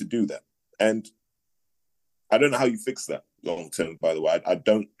failed to do that. And I don't know how you fix that long term, by the way. I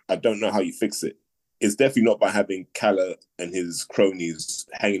don't know how you fix it. It's definitely not by having Kalla and his cronies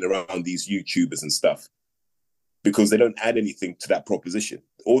hanging around these YouTubers and stuff, because they don't add anything to that proposition.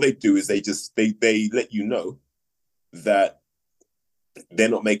 All they do is they let you know that they're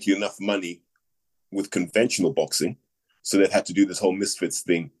not making enough money with conventional boxing, so they've had to do this whole misfits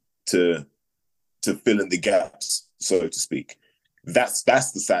thing to fill in the gaps, so to speak. That's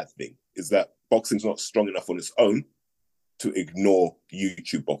the sad thing, is that boxing's not strong enough on its own to ignore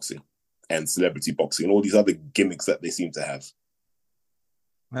YouTube boxing and celebrity boxing and all these other gimmicks that they seem to have.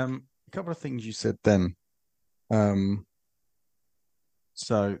 A couple of things you said then.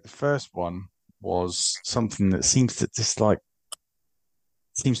 So the first one was something that seems to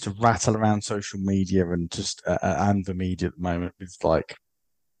rattle around social media and just and the media at the moment, with like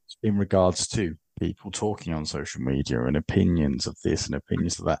in regards to people talking on social media and opinions of this and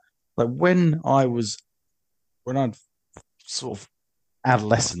opinions of that. Like when I'm sort of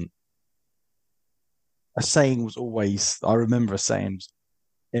adolescent, a saying was always, I remember a saying,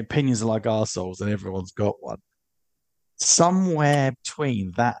 opinions are like arseholes and everyone's got one. Somewhere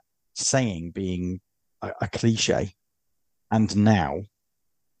between that saying being a cliche and now,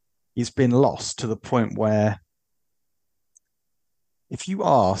 it's been lost to the point where if you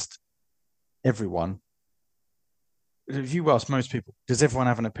asked most people, does everyone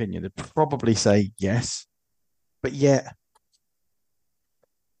have an opinion? They'd probably say yes. But yet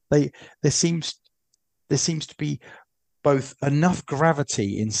there seems to be both enough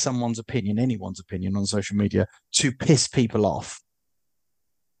gravity in anyone's opinion on social media to piss people off.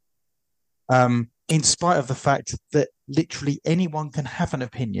 In spite of the fact that literally anyone can have an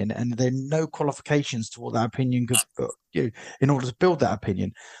opinion and there are no qualifications to what that opinion could do in order to build that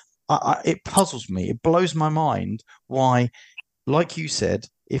opinion. It puzzles me. It blows my mind why, like you said,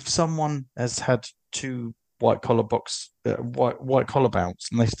 if someone has had 2 white collar bouts and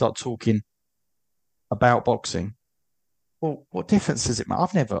they start talking about boxing, well, what difference does it make?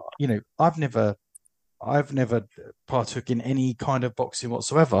 I've never partook in any kind of boxing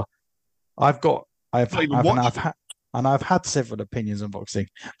whatsoever. I've had several opinions on boxing.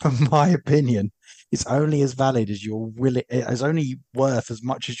 But my opinion is only as valid as is only worth as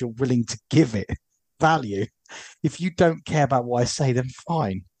much as you're willing to give it value. If you don't care about what I say, then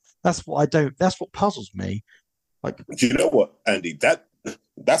fine. That's what puzzles me. Like, do you know what, Andy?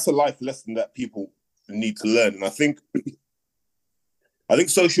 That's a life lesson that people need to learn. And I think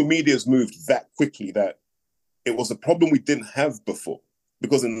social media has moved that quickly that it was a problem we didn't have before.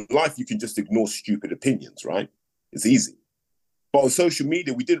 Because in life, you can just ignore stupid opinions, right? It's easy. But on social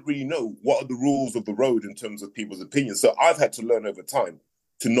media, we didn't really know what are the rules of the road in terms of people's opinions. So I've had to learn over time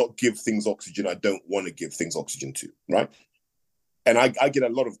to not give things oxygen I don't want to give things oxygen to, right? And I get a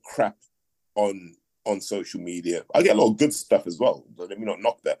lot of crap on social media. I get a lot of good stuff as well. So let me not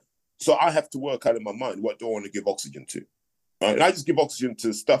knock that. So I have to work out in my mind, what do I want to give oxygen to? Right? And I just give oxygen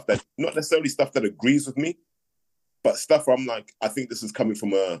to stuff that, not necessarily stuff that agrees with me, but stuff where I'm like, I think this is coming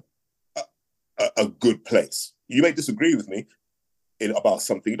from a good place. You may disagree with me about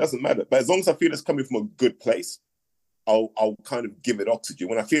something, it doesn't matter. But as long as I feel it's coming from a good place, I'll kind of give it oxygen.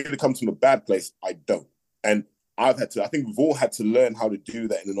 When I feel it comes from a bad place, I don't. And I think we've all had to learn how to do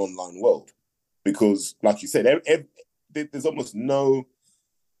that in an online world. Because, like you said, there's almost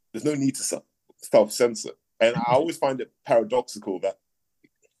there's no need to self-censor. And I always find it paradoxical that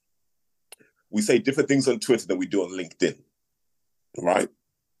we say different things on Twitter than we do on LinkedIn, right?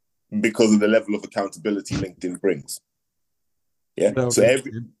 Because of the level of accountability LinkedIn brings. Yeah.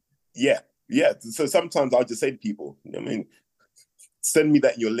 So sometimes I'll just say to people, send me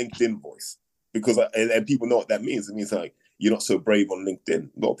that in your LinkedIn voice, because and people know what that means. It means like you're not so brave on LinkedIn.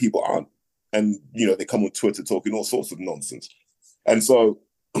 A lot of people aren't, and they come on Twitter talking all sorts of nonsense. And so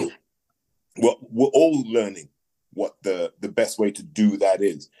we're all learning what the best way to do that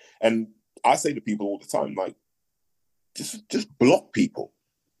is. And I say to people all the time, like, just block people.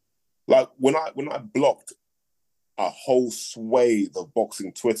 Like when I blocked a whole swathe of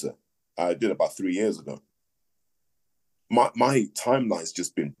boxing Twitter, I did about 3 years ago. My timeline's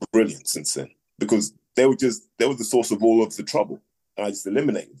just been brilliant since then, because they were the source of all of the trouble, and I just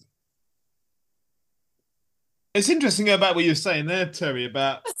eliminated them. It's interesting about what you're saying there, Terry,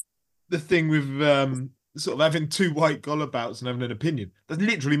 about the thing with sort of having 2 white collar bouts and having an opinion. That's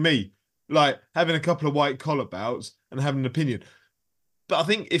literally me, like having a couple of white collar bouts and having an opinion. But I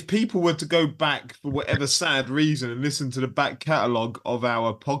think if people were to go back for whatever sad reason and listen to the back catalogue of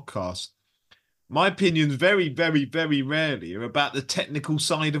our podcast, my opinions very, very, very rarely are about the technical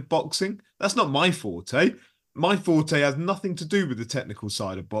side of boxing. That's not my forte. My forte has nothing to do with the technical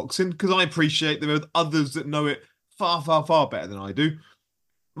side of boxing, because I appreciate there are others that know it far, far, far better than I do.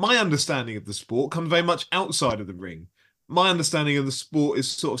 My understanding of the sport comes very much outside of the ring. My understanding of the sport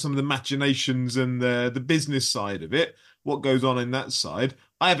is sort of some of the machinations and the business side of it, what goes on in that side.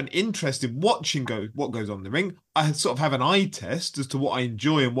 I have an interest in watching what goes on in the ring. I sort of have an eye test as to what I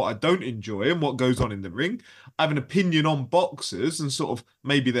enjoy and what I don't enjoy and what goes on in the ring. I have an opinion on boxers and sort of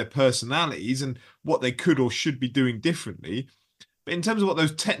maybe their personalities and what they could or should be doing differently. But in terms of what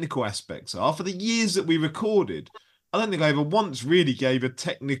those technical aspects are, for the years that we recorded, I don't think I ever once really gave a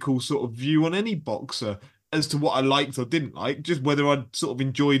technical sort of view on any boxer as to what I liked or didn't like, just whether I sort of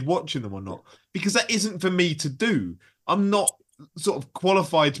enjoyed watching them or not. Because that isn't for me to do. I'm not sort of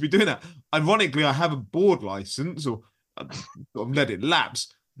qualified to be doing that. Ironically, I have a board license, or I've let it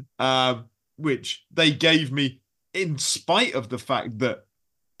lapse, which they gave me in spite of the fact that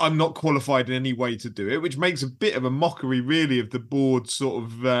I'm not qualified in any way to do it, which makes a bit of a mockery, really, of the board sort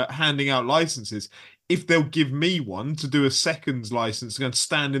of handing out licenses. If they'll give me one to do a seconds license and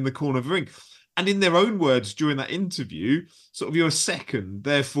stand in the corner of the ring. And in their own words during that interview, sort of, you're a second,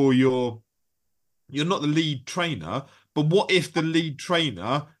 therefore you're not the lead trainer. But what if the lead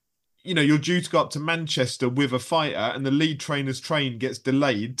trainer, you're due to go up to Manchester with a fighter and the lead trainer's train gets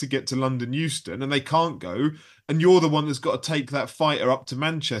delayed to get to London Euston and they can't go, and you're the one that's got to take that fighter up to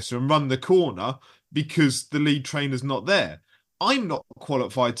Manchester and run the corner because the lead trainer's not there. I'm not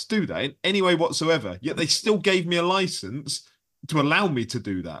qualified to do that in any way whatsoever, yet they still gave me a license to allow me to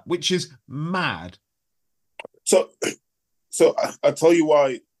do that, which is mad. So I tell you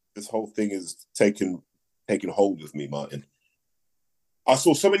why this whole thing is taking hold of me, Martin. I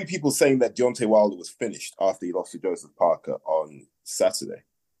saw so many people saying that Deontay Wilder was finished after he lost to Joseph Parker on Saturday.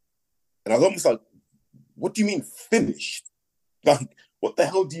 And I was almost like, what do you mean finished? Like, what the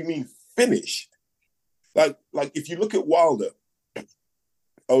hell do you mean finished? Like if you look at Wilder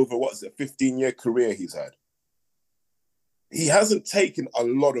over, 15-year career he's had, he hasn't taken a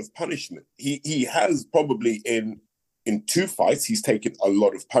lot of punishment. He has probably in 2 fights, he's taken a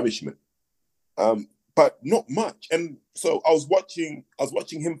lot of punishment. But not much. And so I was watching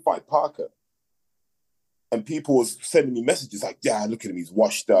him fight Parker, and people was sending me messages like, yeah, look at him, he's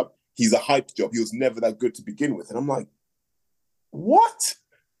washed up. He's a hype job. He was never that good to begin with. And I'm like, what?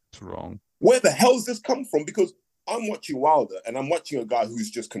 It's wrong. Where the hell does this come from? Because I'm watching Wilder and I'm watching a guy who's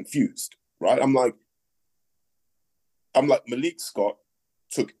just confused, right? I'm like, Malik Scott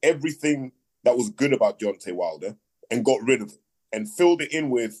took everything that was good about Deontay Wilder and got rid of it and filled it in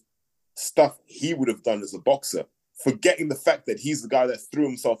with stuff he would have done as a boxer, forgetting the fact that he's the guy that threw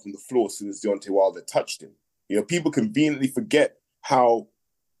himself on the floor as soon as Deontay Wilder touched him. People conveniently forget how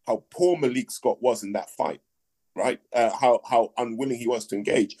poor Malik Scott was in that fight, right? How unwilling he was to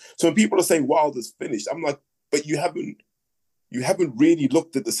engage. So when people are saying Wilder's finished, I'm like, but you haven't really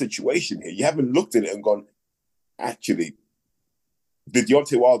looked at the situation here. You haven't looked at it and gone, actually, the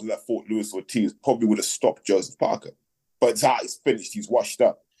Deontay Wilder that fought Luis Ortiz probably would have stopped Joseph Parker. But it's finished. He's washed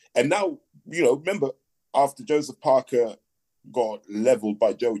up. And now, remember, after Joseph Parker got leveled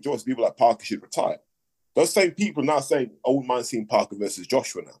by Joey Joyce, people like Parker should retire. Those same people now saying, I wouldn't mind seeing Parker versus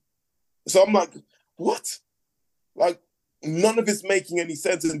Joshua now. So I'm like, what? Like, none of it's making any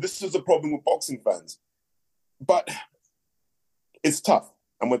sense. And this is a problem with boxing fans. But it's tough.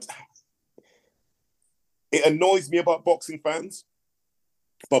 It annoys me about boxing fans,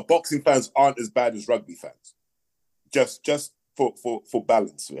 but boxing fans aren't as bad as rugby fans. Just for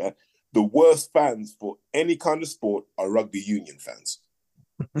balance, yeah? The worst fans for any kind of sport are rugby union fans.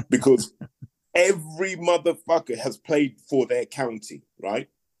 Because every motherfucker has played for their county, right?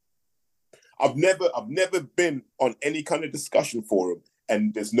 I've never been on any kind of discussion forum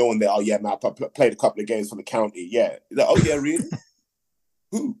and there's no one there, oh yeah, man, I played a couple of games for the county, yeah. Like, oh yeah, really?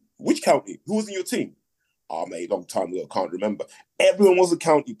 Who? Which county? Who was in your team? Oh, mate, long time ago, can't remember. Everyone was a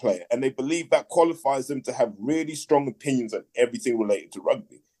county player and they believe that qualifies them to have really strong opinions on everything related to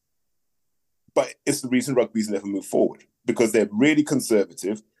rugby. But it's the reason rugby's never moved forward because they're really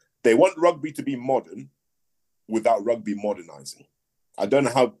conservative. They want rugby to be modern without rugby modernizing. I don't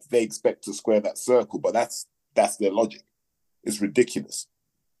know how they expect to square that circle, but that's their logic. It's ridiculous.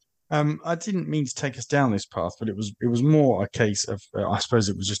 I didn't mean to take us down this path, but it was more a case of I suppose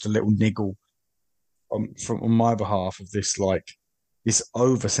it was just a little niggle on my behalf of this this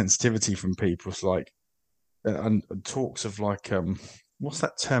oversensitivity from people. It's like and talks of what's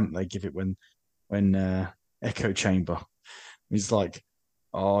that term they give it when echo chamber? It's like,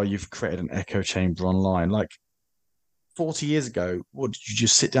 oh, you've created an echo chamber online. Like 40 years ago, what did you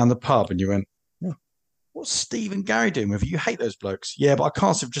just sit down the pub and you went, oh, what's Steve and Gary doing with you? You hate those blokes. Yeah, but I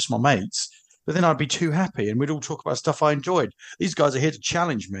can't sit with just my mates. But then I'd be too happy and we'd all talk about stuff I enjoyed. These guys are here to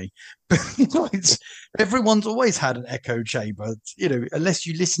challenge me. Everyone's always had an echo chamber, unless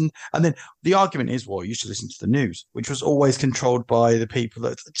you listen. And then the argument is, well, you should listen to the news, which was always controlled by the people.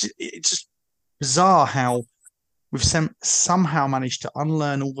 It's just bizarre how we've somehow managed to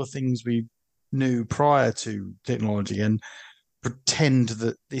unlearn all the things we knew prior to technology and pretend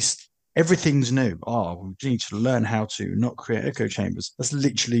that everything's new. Oh, we need to learn how to not create echo chambers. That's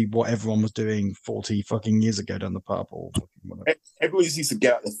literally what everyone was doing 40 fucking years ago down the pub or whatever. Everyone just needs to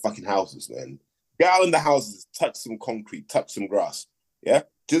get out of their fucking houses, man. Get out in the houses, touch some concrete, touch some grass. Yeah?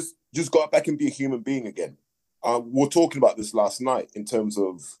 Just go back and be a human being again. We were talking about this last night in terms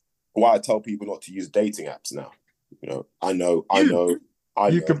of why I tell people not to use dating apps now. I know.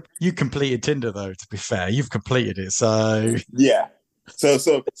 You completed Tinder though, to be fair. You've completed it, so yeah.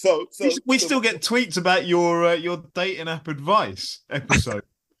 So we still get tweets about your dating app advice episode.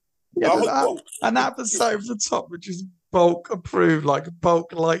 Yeah, an app that's so over the top, which is bulk approved,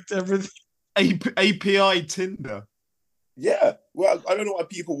 bulk liked everything. API Tinder. Yeah. Well, I don't know why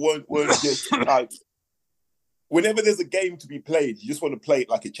people weren't just whenever there's a game to be played, you just want to play it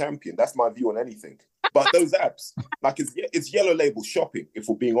like a champion. That's my view on anything. But those apps, it's yellow label shopping, if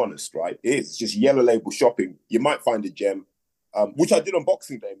we're being honest, right? It is. It's just yellow label shopping. You might find a gem, which I did on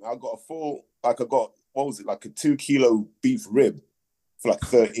Boxing Day. Man. I got a 2 kilo beef rib for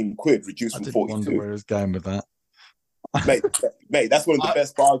 13 quid, reduced from 42. I wonder where it's going with that. Mate, that's one of the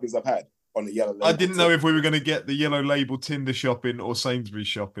best bargains I've had on the yellow label. I didn't know if we were going to get the yellow label Tinder shopping or Sainsbury's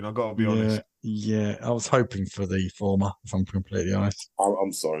shopping. I got to be honest. Yeah, I was hoping for the former, if I'm completely honest.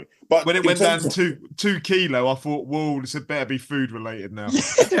 I'm sorry. But when it went down to 2 kilo, I thought, whoa, this had better be food related now.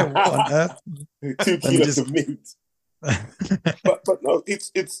 Yeah, what on earth? 2 kilos of meat. but no,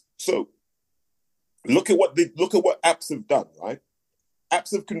 it's so look at what apps have done, right?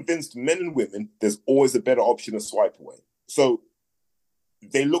 Apps have convinced men and women there's always a better option to swipe away. So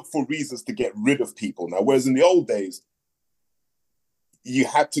they look for reasons to get rid of people now. Whereas in the old days, you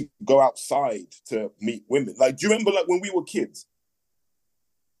had to go outside to meet women. Do you remember when we were kids?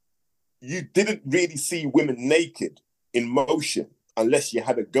 You didn't really see women naked in motion unless you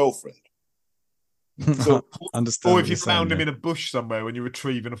had a girlfriend. So, understand. Or if you found him in a bush somewhere when you're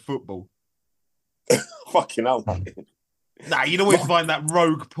retrieving a football. Fucking hell. Nah, you'd always find that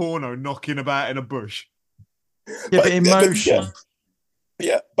rogue porno knocking about in a bush. Yeah, but emotion.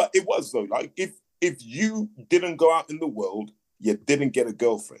 Yeah, but it was though. If you didn't go out in the world, you didn't get a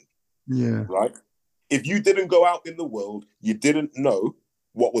girlfriend. Yeah. Right? If you didn't go out in the world, you didn't know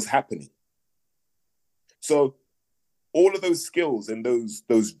what was happening. So all of those skills and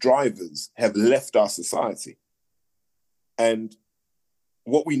those drivers have left our society. And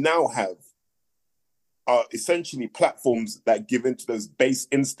what we now have are essentially platforms that give into those base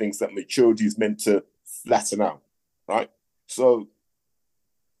instincts that maturity is meant to flatten out, right? So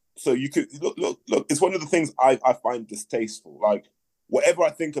you could look. It's one of the things I find distasteful. whatever I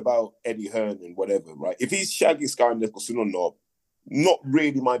think about Eddie Hearn and whatever, right? If he's shagging Sky Nicholson or not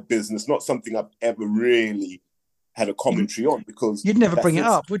really my business, not something I've ever really had a commentary on, because you'd never bring it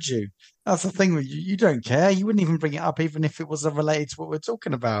that's- up, would you? That's the thing with you. You don't care. You wouldn't even bring it up, even if it was related to what we're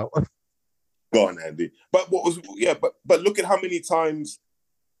talking about. Go on, Andy. But but look at how many times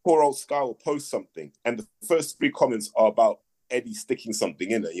poor old Sky will post something, and the first 3 comments are about Eddie sticking something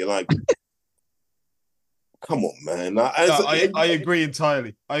in it. You're like, come on, man. I agree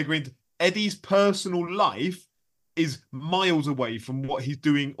entirely. I agree. Eddie's personal life is miles away from what he's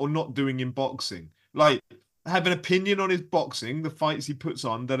doing or not doing in boxing. Like, have an opinion on his boxing, the fights he puts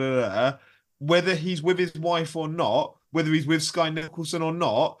on, whether he's with his wife or not, whether he's with Sky Nicholson or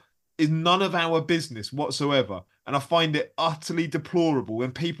not, is none of our business whatsoever. And I find it utterly deplorable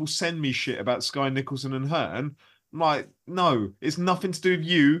when people send me shit about Sky Nicholson and Hearn. I'm like, no, it's nothing to do with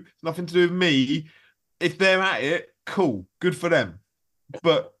you, it's nothing to do with me. If they're at it, cool, good for them.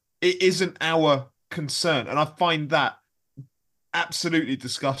 But it isn't our concern. And I find that absolutely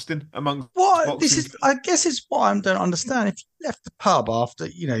disgusting amongst What this boxing. is, I guess, is what I don't understand. If you left the pub after,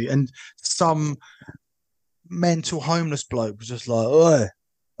 and some mental homeless bloke was just like,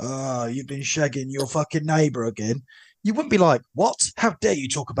 "Oh, you've been shagging your fucking neighbour again," you wouldn't be like, "What? How dare you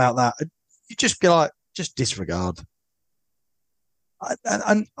talk about that?" You'd just be like, just disregard.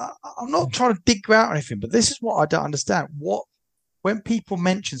 And I'm not trying to dig you out or anything, but this is what I don't understand. When people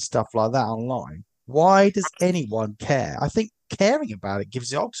mention stuff like that online, why does anyone care? I think caring about it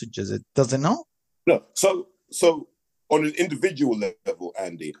gives you oxygen, does it not? No. So on an individual level,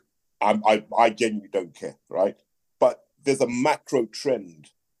 Andy, I genuinely don't care, right? But there's a macro trend,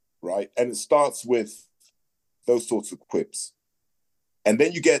 right? And it starts with those sorts of quips. And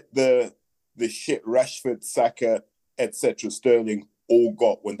then you get the shit Rashford, Saka, etc., Sterling all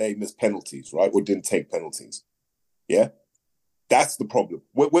got when they missed penalties, right? Or didn't take penalties. Yeah? That's the problem.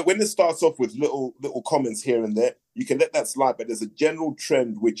 When it starts off with little comments here and there, you can let that slide, but there's a general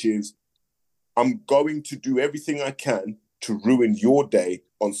trend, which is, I'm going to do everything I can to ruin your day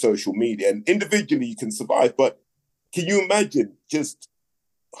on social media. And individually, you can survive, but can you imagine just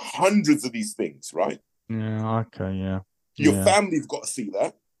hundreds of these things, right? Yeah, okay, yeah. Your family's got to see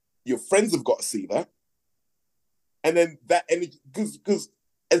that. Your friends have got to see that. And then that energy, because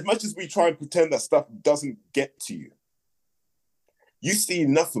as much as we try and pretend that stuff doesn't get to you, you see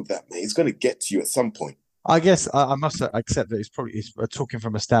enough of that, man. It's going to get to you at some point. I guess I must accept that it's talking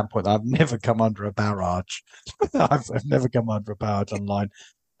from a standpoint that I've never come under a barrage. I've never come under a barrage online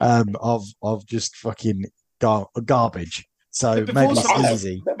of just fucking garbage. So maybe it's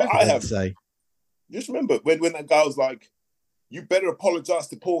easy. I have. Say. Just remember when that guy was like, "You better apologize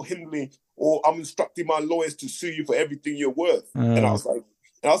to Paul Hindley, or I'm instructing my lawyers to sue you for everything you're worth." And I was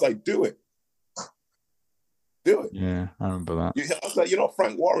like, "Do it. Do it." Yeah, I remember that. I was like, "You're not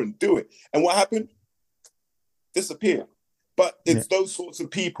Frank Warren. Do it." And what happened? Disappeared. But it's those sorts of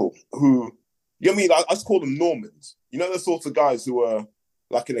people who, you know what I mean? I just call them Normans. You know, the sorts of guys who are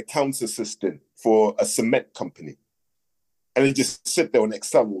like an accounts assistant for a cement company. And they just sit there on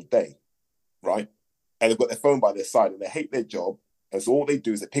Excel all day, right? And they've got their phone by their side and they hate their job. And so all they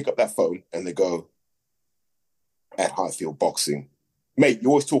do is they pick up that phone and they go, "At Highfield Boxing. Mate,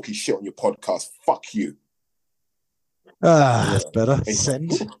 you're always talking shit on your podcast. Fuck you." That's better.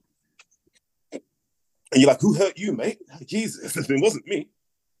 Send. And you're like, "Who hurt you, mate?" Jesus, it wasn't me.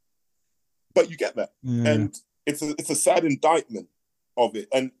 But you get that. Yeah. And it's a sad indictment of it.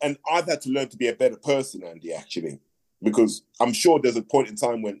 And I've had to learn to be a better person, Andy, actually. Because I'm sure there's a point in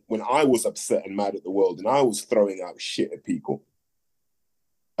time when I was upset and mad at the world and I was throwing out shit at people.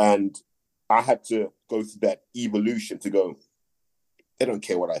 And I had to go through that evolution to go, they don't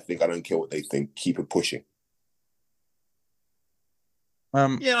care what I think. I don't care what they think. Keep it pushing. I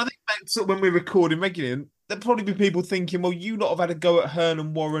think back to when we're recording regularly, there'd probably be people thinking, well, you lot have had a go at Hearn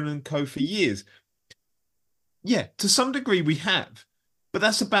and Warren and co for years. Yeah, to some degree we have. But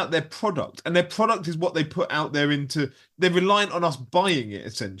that's about their product. And their product is what they put out there they're reliant on us buying it,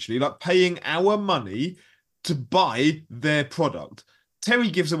 essentially, like paying our money to buy their product. Terry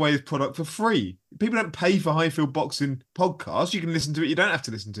gives away his product for free. People don't pay for Highfield Boxing podcasts. You can listen to it. You don't have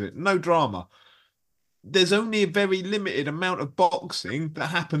to listen to it. No drama. There's only a very limited amount of boxing that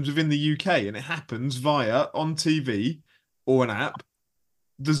happens within the UK, and it happens via on TV or an app,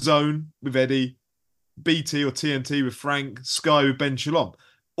 The Zone with Eddie, BT or TNT with Frank, Sky with Ben Shalom.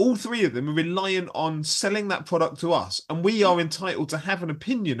 All three of them are reliant on selling that product to us, and we are entitled to have an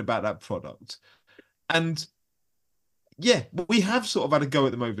opinion about that product. And yeah, we have sort of had a go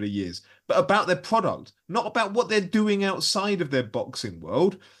at them over the years, but about their product, not about what they're doing outside of their boxing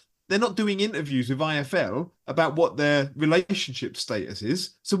world. they're not doing interviews with IFL about what their relationship status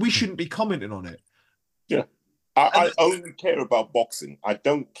is, so we shouldn't be commenting on it. Yeah. I only care about boxing. I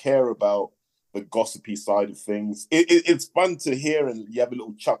don't care about the gossipy side of things. It's fun to hear and you have a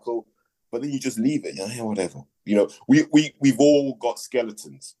little chuckle, but then you just leave it. Yeah, whatever. We've all got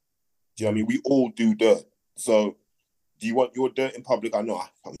skeletons. Do you know what I mean? We all do dirt. So do you want your dirt in public? I know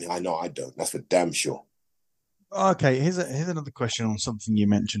I don't. That's for damn sure. Okay, here's another question on something you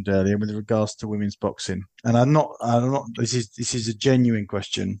mentioned earlier with regards to women's boxing, and I'm not. This is a genuine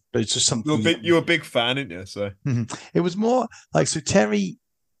question, but it's just something. You're a big fan, aren't you? So it was more like, so Terry,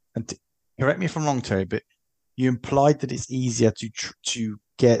 and correct me if I'm wrong, Terry, but you implied that it's easier to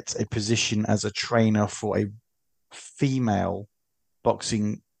get a position as a trainer for a female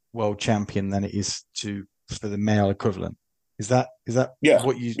boxing world champion than it is for the male equivalent. Is that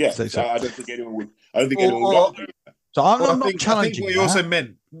what you say? So? I don't think anyone would. I don't think anyone would argue that. So I'm not challenging. I think what you also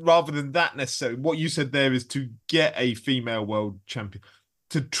meant, rather than that necessarily, what you said there is to get a female world champion.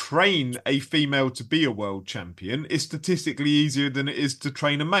 To train a female to be a world champion is statistically easier than it is to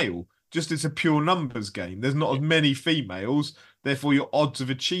train a male. Just it's a pure numbers game. There's not as many females, therefore your odds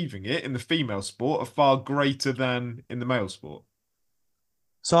of achieving it in the female sport are far greater than in the male sport.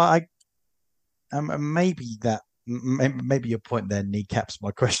 So maybe your point there kneecaps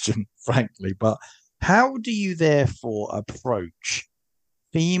my question, frankly, but how do you therefore approach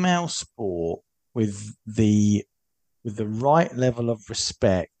female sport with the right level of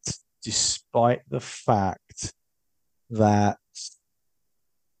respect, despite the fact that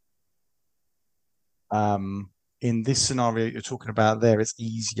in this scenario you're talking about there, it's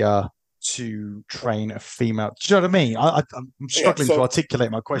easier to train a female? Do you know what I mean? I'm struggling to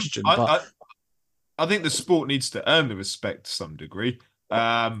articulate my question, but I think the sport needs to earn the respect to some degree.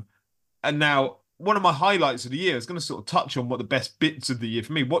 And now, one of my highlights of the year is going to sort of touch on what the best bits of the year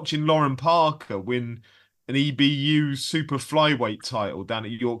for me. Watching Lauren Parker win an EBU super flyweight title down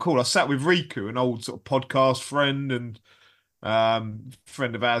at York Hall. I sat with Riku, an old sort of podcast friend and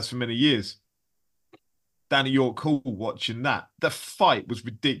friend of ours for many years, down at York Hall watching that. The fight was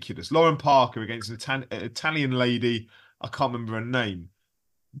ridiculous. Lauren Parker against an Italian lady. I can't remember her name.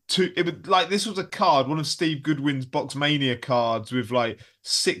 It was like, this was a card, one of Steve Goodwin's Boxmania cards with like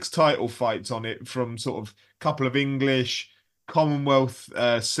 6 title fights on it, from sort of a couple of English, Commonwealth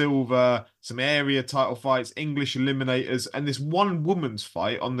silver, some area title fights, English eliminators, and this one woman's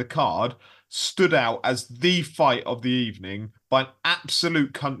fight on the card stood out as the fight of the evening by an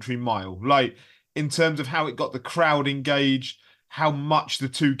absolute country mile. Like, in terms of how it got the crowd engaged, how much the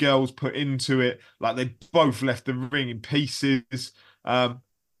two girls put into it, like they both left the ring in pieces.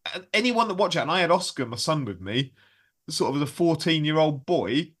 Anyone that watched it, and I had Oscar, my son, with me, sort of as a 14-year-old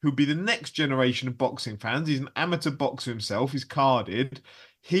boy who'd be the next generation of boxing fans. He's an amateur boxer himself. He's carded.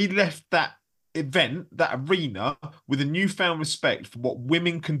 He left that event, that arena, with a newfound respect for what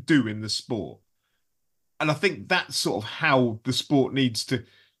women can do in the sport. And I think that's sort of how the sport needs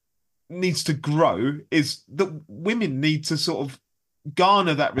to grow, is that women need to sort of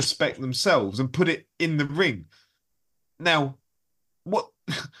garner that respect themselves and put it in the ring. Now, what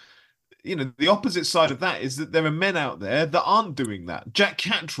the opposite side of that is that there are men out there that aren't doing that. Jack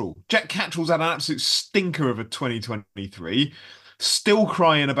Catterall's had an absolute stinker of a 2023, still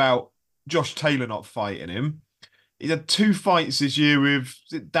crying about Josh Taylor not fighting him. He's had 2 fights this year with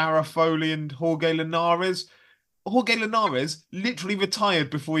Dara Foley and Jorge Linares. Jorge Linares literally retired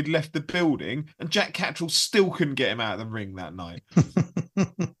before he'd left the building, and Jack Catterall still couldn't get him out of the ring that night.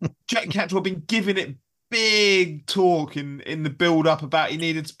 Jack Catterall had been giving it big talk in the build-up about he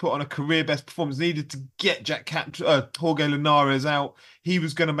needed to put on a career best performance, needed to get Jorge Linares out. He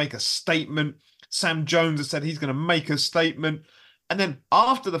was going to make a statement. Sam Jones has said he's going to make a statement. And then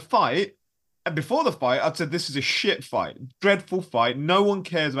after the fight, and before the fight, I'd said this is a shit fight, dreadful fight. No one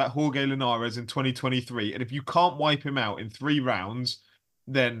cares about Jorge Linares in 2023. And if you can't wipe him out in 3 rounds,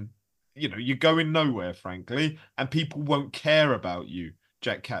 then, you're going nowhere, frankly, and people won't care about you,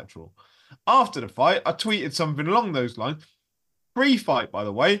 Jack Catterall. After the fight, I tweeted something along those lines. Pre-fight, by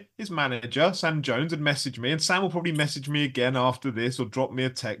the way, his manager, Sam Jones, had messaged me, and Sam will probably message me again after this or drop me a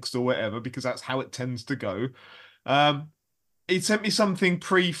text or whatever, because that's how it tends to go. He sent me something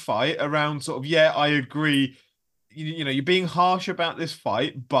pre-fight around sort of, yeah, I agree. You're being harsh about this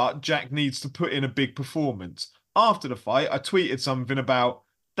fight, but Jack needs to put in a big performance. After the fight, I tweeted something about,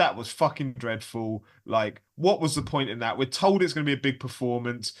 that was fucking dreadful. Like, what was the point in that? We're told it's going to be a big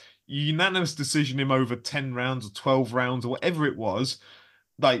performance. Unanimous decision him over 10 rounds or 12 rounds or whatever it was.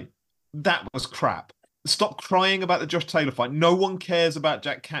 Like, that was crap. Stop crying about the Josh Taylor fight. No one cares about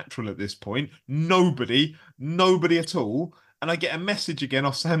Jack Catterall at this point. Nobody at all. and I get a message again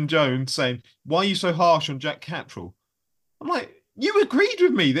off Sam Jones saying, "Why are you so harsh on Jack Cattrall?" I'm like, you agreed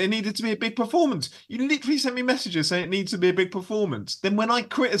with me that it needed to be a big performance. You literally sent me messages saying it needs to be a big performance. Then when I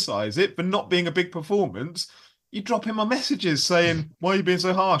criticise it for not being a big performance, you drop in my messages saying, "Why are you being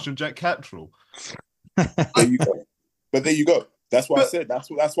so harsh on Jack Cattrall?" There you go. But there you go. That's why I But- said that's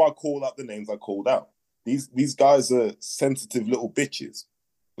why I called out the names I called out. These guys are sensitive little bitches.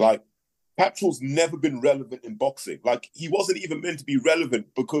 Like, Patrol's never been relevant in boxing. Like, he wasn't even meant to be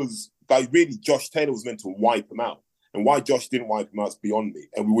relevant because, like, really, Josh Taylor was meant to wipe him out. And why Josh didn't wipe him out is beyond me.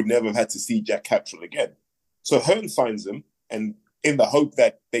 And we would never have had to see Jack Cattrall again. So Hearn signs him, and in the hope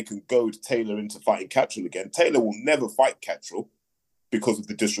that they can goad Taylor into fighting Cattrall again. Taylor will never fight Cattrall because of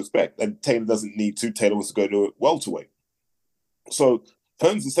the disrespect. And Taylor doesn't need to. Taylor wants to go to welterweight. So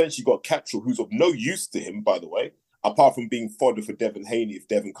Hearn's essentially got Cattrall, who's of no use to him, by the way, apart from being fodder for Devin Haney. If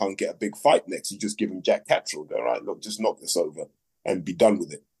Devin can't get a big fight next, you just give him Jack Cattrall. All right, look, just knock this over and be done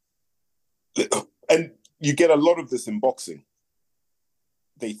with it. And you get a lot of this in boxing.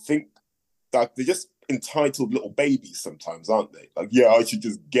 They think that they're just entitled little babies sometimes, aren't they? Like, yeah, I should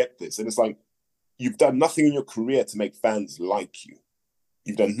just get this. And it's like, you've done nothing in your career to make fans like you.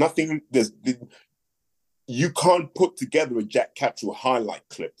 You've done nothing. You can't put together a Jack Cattrall highlight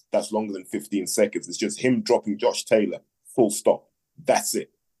clip that's longer than 15 seconds. It's just him dropping Josh Taylor, full stop. That's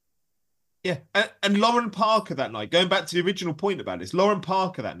it. Yeah, and Lauren Parker that night, going back to the original point about this, Lauren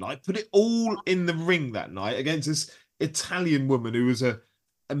Parker that night put it all in the ring that night against this Italian woman who was a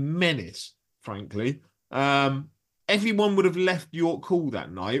menace, frankly. Everyone would have left York Hall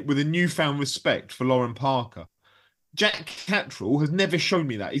that night with a newfound respect for Lauren Parker. Jack Cattrall has never shown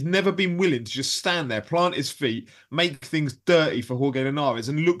me that. He's never been willing to just stand there, plant his feet, make things dirty for Jorge Linares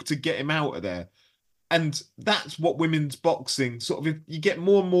and look to get him out of there. And that's what women's boxing sort of, you get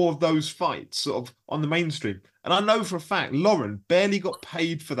more and more of those fights sort of on the mainstream. And I know for a fact, Lauren barely got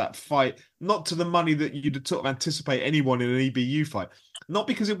paid for that fight, not to the money that you'd sort of anticipate anyone in an EBU fight. Not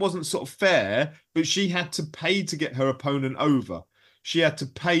because it wasn't sort of fair, but she had to pay to get her opponent over. She had to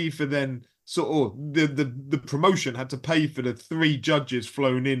pay for then sort of the promotion had to pay for the 3 judges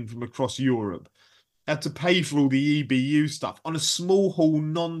flown in from across Europe. Had to pay for all the EBU stuff on a small hall,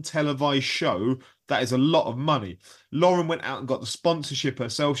 non-televised show. That is a lot of money. Lauren went out and got the sponsorship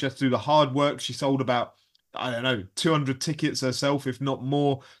herself. She had to do the hard work. She sold about, I don't know, 200 tickets herself, if not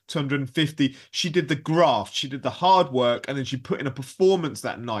more, 250. She did the graft. She did the hard work. And then she put in a performance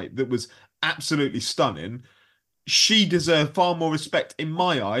that night that was absolutely stunning. She deserved far more respect in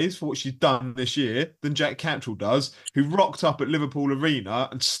my eyes for what she's done this year than Jack Cattrall does, who rocked up at Liverpool Arena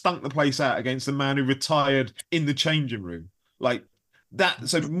and stunk the place out against the man who retired in the changing room. Like that.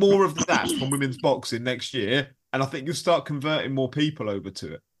 So more of that from women's boxing next year. And I think you'll start converting more people over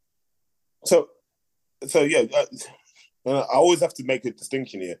to it. So yeah, I always have to make a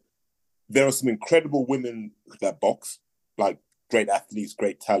distinction here. There are some incredible women that box, like great athletes,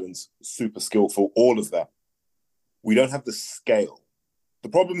 great talents, super skillful, all of that. We don't have the scale. The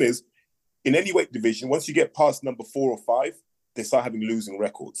problem is, in any weight division, once you get past number 4 or 5, they start having losing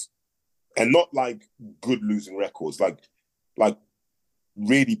records. And not like good losing records, like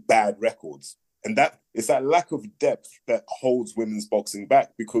really bad records. And that it's that lack of depth that holds women's boxing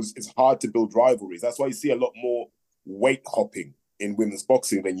back, because it's hard to build rivalries. That's why you see a lot more weight hopping in women's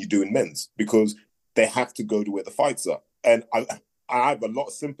boxing than you do in men's, because they have to go to where the fights are. And I have a lot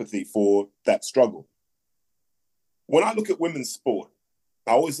of sympathy for that struggle. When I look at women's sport,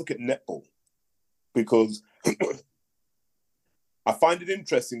 I always look at netball, because I find it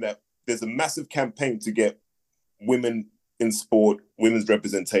interesting that there's a massive campaign to get women in sport, women's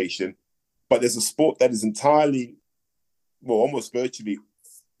representation, but there's a sport that is entirely, well, almost virtually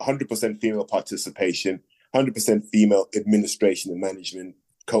 100% female participation, 100% female administration and management,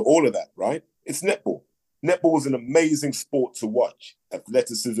 all of that, right? It's netball. Netball is an amazing sport to watch.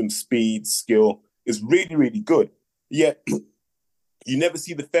 Athleticism, speed, skill is really, really good. Yet, you never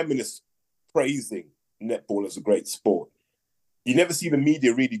see the feminists praising netball as a great sport. You never see the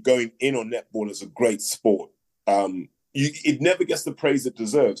media really going in on netball as a great sport. It never gets the praise it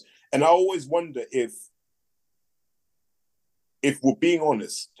deserves. And I always wonder if we're being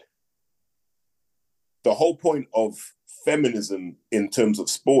honest, the whole point of feminism in terms of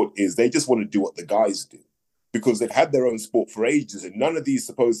sport is they just want to do what the guys do, because they've had their own sport for ages, and none of these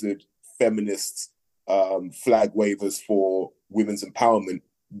supposed feminists, flag wavers for women's empowerment,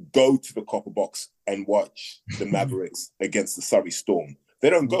 go to the Copper Box and watch the Mavericks against the Surrey Storm. They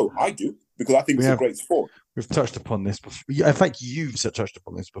don't go. I do, because I think it's a great sport. We've touched upon this before. In fact, you've touched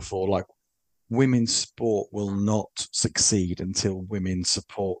upon this before. Like, women's sport will not succeed until women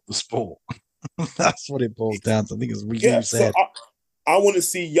support the sport. That's what it boils down to. I think it's what Yeah, you so said. I want to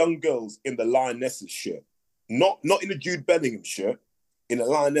see young girls in the Lionesses shirt, not in the Jude Bellingham shirt, in the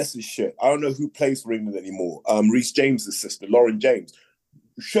Lionesses shirt. I don't know who plays for England anymore. Reece James's sister, Lauren James.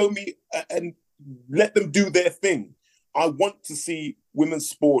 Show me and let them do their thing. I want to see women's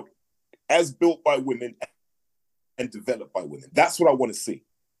sport as built by women and developed by women. That's what I want to see.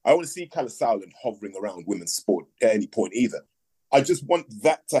 I want to see Kala Sauerland hovering around women's sport at any point either. I just want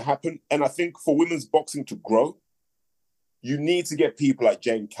that to happen. And I think for women's boxing to grow, you need to get people like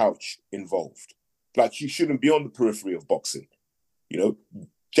Jane Couch involved. Like, she shouldn't be on the periphery of boxing. You know,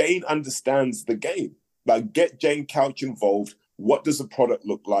 Jane understands the game. Like, get Jane Couch involved. What does a product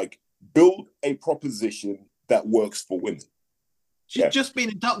look like? Build a proposition that works for women. She's just been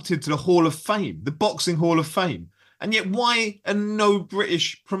inducted to the Hall of Fame, the Boxing Hall of Fame. And yet why are no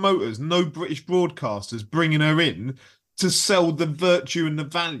British promoters, no British broadcasters bringing her in to sell the virtue and the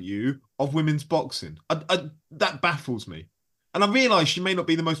value of women's boxing? That baffles me. And I realise she may not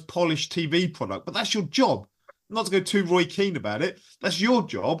be the most polished TV product, but that's your job. Not to go too Roy Keane about it. That's your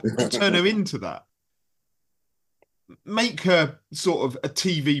job to turn her into that. Make her sort of a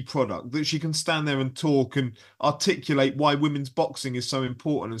TV product that she can stand there and talk and articulate why women's boxing is so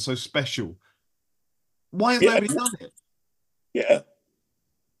important and so special. Why has nobody done it? Yeah.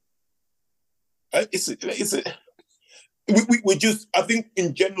 We just, I think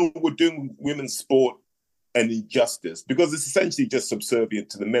in general, we're doing women's sport an injustice because it's essentially just subservient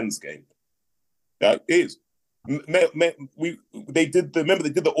to the men's game. It is. They did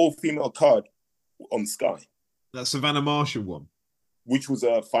the all-female card on Sky. That Savannah Marshall one. Which was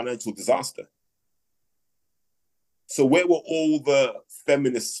a financial disaster. So where were all the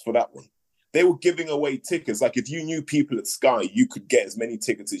feminists for that one? They were giving away tickets. Like, if you knew people at Sky, you could get as many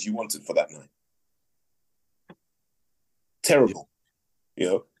tickets as you wanted for that night. Terrible. You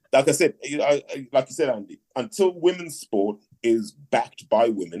know, like I said, like you said, Andy, until women's sport is backed by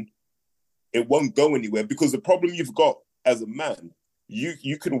women, it won't go anywhere, because the problem you've got as a man,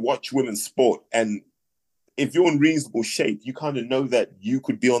 you can watch women's sport, and if you're in reasonable shape, you kind of know that you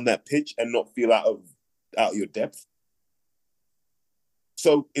could be on that pitch and not feel out of your depth.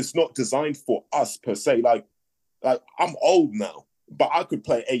 So it's not designed for us per se. Like I'm old now, but I could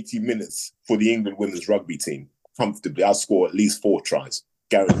play 80 minutes for the England women's rugby team comfortably. I'll score at least 4 tries,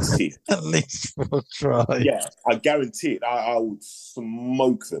 guaranteed. At least 4 tries. Yeah, I guarantee it. I would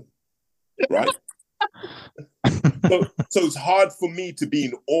smoke them, right? So it's hard for me to be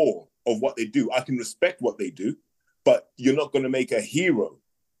in awe of what they do. I can respect what they do, but you're not going to make a hero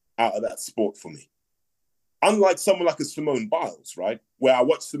out of that sport for me. Unlike someone like a Simone Biles, right? Where I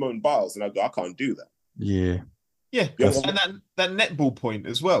watch Simone Biles and I go, I can't do that. Yeah. Yeah, and that netball point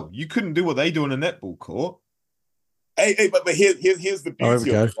as well. You couldn't do what they do on a netball court. Hey, but here's the beauty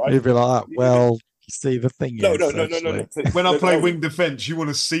of it, right? You'd be like, well, you see, the thing No. When I play wing defense, you want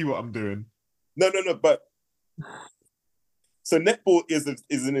to see what I'm doing. No, but so netball is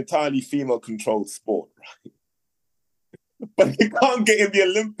an entirely female-controlled sport, right? But you can't get in the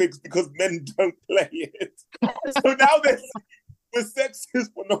Olympics because men don't play it. So now we're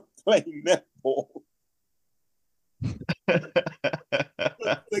sexist for not playing netball.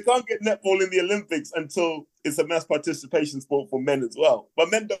 They can't get netball in the Olympics until it's a mass participation sport for men as well.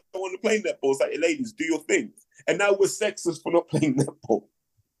 But men don't want to play netball. It's like, hey, ladies, do your thing. And now we're sexist for not playing netball.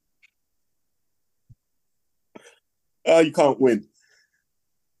 You can't win.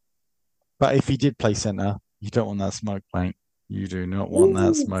 But if he did play centre, you don't want that smoke, mate. You do not want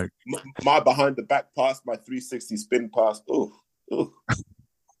that smoke. My behind the back pass, my 360 spin pass. Ooh.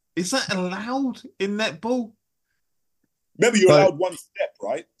 Is that allowed in netball? Remember, you're allowed one step,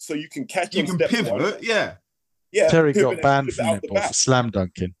 right? So you can catch. You can pivot, one. Yeah. Terry got banned from netball for slam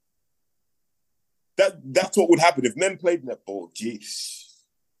dunking. That's what would happen if men played netball. Jeez.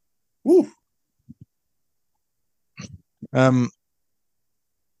 Woo.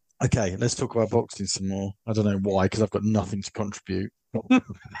 Okay, let's talk about boxing some more. I don't know why, because I've got nothing to contribute.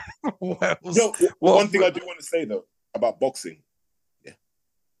 One thing I do want to say though about boxing,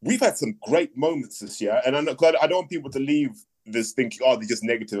 we've had some great moments this year, and I don't want people to leave this thinking, oh, they're just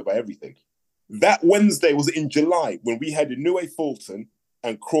negative about everything. That Wednesday was in July when we had Inoue Fulton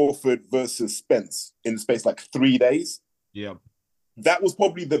and Crawford versus Spence in the space like 3 days. Yeah. That was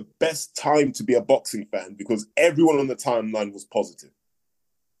probably the best time to be a boxing fan because everyone on the timeline was positive.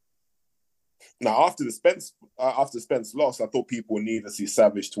 Now, after Spence lost, I thought people would need to see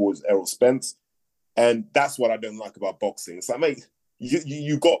Savage towards Errol Spence. And that's what I don't like about boxing. It's like, mate,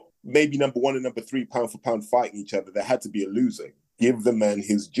 you got maybe number 1 and number 3 pound for pound fighting each other. There had to be a loser. Give the man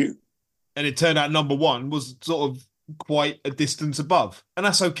his due. And it turned out number 1 was sort of quite a distance above. And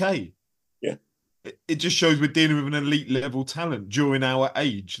that's okay. Yeah. It just shows we're dealing with an elite level talent during our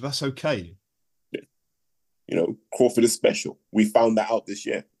age. That's okay. Yeah. You know, Crawford is special. We found that out this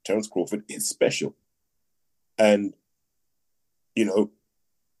year. Terence Crawford is special. And, you know,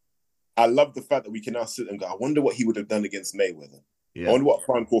 I love the fact that we can now sit and go, I wonder what he would have done against Mayweather. Yeah. I wonder what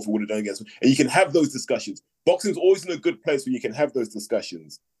Prime Crawford would have done against him. And you can have those discussions. Boxing's always in a good place where you can have those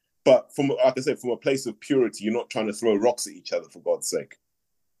discussions. But from, like I said, from a place of purity, you're not trying to throw rocks at each other, for God's sake.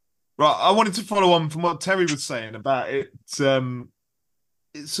 Right. I wanted to follow on from what Terry was saying about it.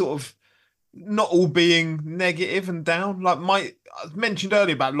 It's sort of not all being negative and down. Like I mentioned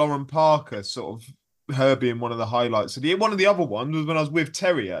earlier about Lauren Parker, sort of her being one of the highlights. One of the other ones was when I was with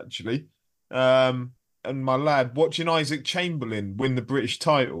Terry, actually. And my lad watching Isaac Chamberlain win the British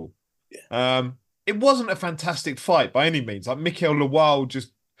title. Yeah. It wasn't a fantastic fight by any means. Like Mikael Lawal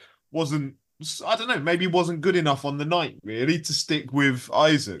just wasn't, I don't know, maybe wasn't good enough on the night really to stick with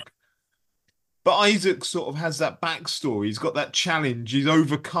Isaac. But Isaac sort of has that backstory. He's got that challenge. He's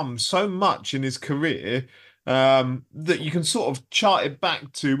overcome so much in his career that you can sort of chart it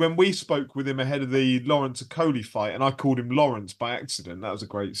back to when we spoke with him ahead of the Lawrence Okoli fight, and I called him Lawrence by accident. That was a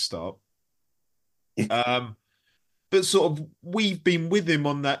great start. But sort of we've been with him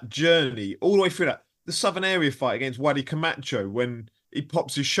on that journey all the way through that. The Southern Area fight against Wadi Camacho when he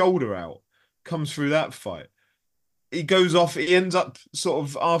pops his shoulder out, comes through that fight. He goes off, he ends up sort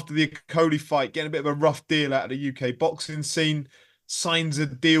of after the Okoli fight getting a bit of a rough deal out of the UK boxing scene, signs a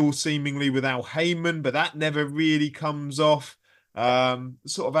deal seemingly with Al Heyman, but that never really comes off.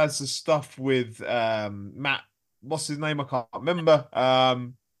 Sort of has the stuff with Matt, what's his name? I can't remember.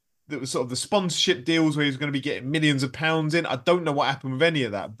 That was sort of the sponsorship deals where he was going to be getting millions of pounds in. I don't know what happened with any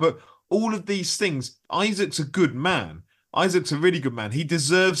of that, but all of these things, Isaac's a good man. Isaac's a really good man. He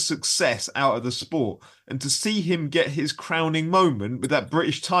deserves success out of the sport. And to see him get his crowning moment with that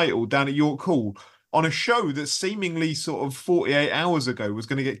British title down at York Hall on a show that seemingly sort of 48 hours ago was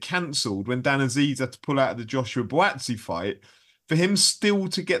going to get cancelled when Dan Aziz had to pull out of the Joshua Buatsi fight, for him still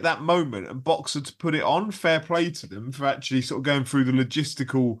to get that moment and Boxer to put it on, fair play to them for actually sort of going through the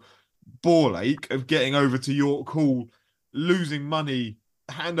logistical ball ache of getting over to York Hall, losing money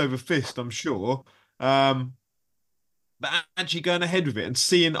hand over fist, I'm sure. But actually going ahead with it and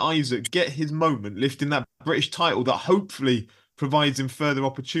seeing Isaac get his moment, lifting that British title that hopefully provides him further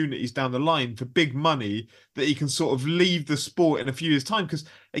opportunities down the line for big money that he can sort of leave the sport in a few years' time. Because,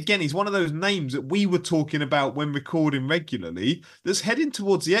 again, he's one of those names that we were talking about when recording regularly that's heading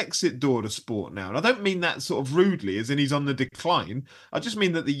towards the exit door of the sport now. And I don't mean that sort of rudely, as in he's on the decline. I just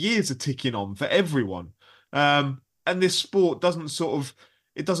mean that the years are ticking on for everyone. And this sport doesn't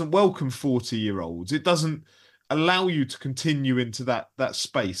it doesn't welcome 40-year-olds. It doesn't allow you to continue into that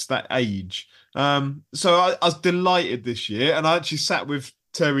space, that age. So I was delighted this year, and I actually sat with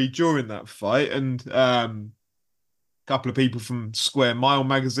Terry during that fight, and a couple of people from Square Mile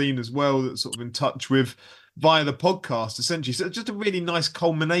magazine as well that sort of in touch with via the podcast, essentially. So it's just a really nice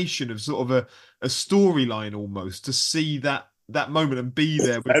culmination of sort of a storyline almost to see that moment and be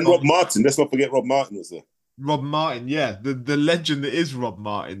there. And Rob Martin, let's not forget Rob Martin was there. Rob Martin, yeah, the legend that is Rob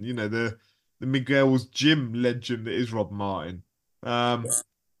Martin, you know, the Miguel's gym legend that is Rob Martin.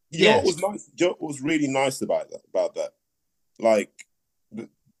 You know what was nice? You know what was really nice about that? Like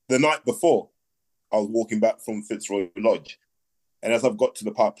the night before, I was walking back from Fitzroy Lodge, and as I've got to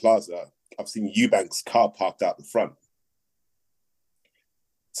the Park Plaza, I've seen Eubank's car parked out the front.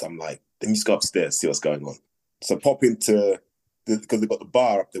 So I'm like, let me just go upstairs, see what's going on. So I pop into because they've got the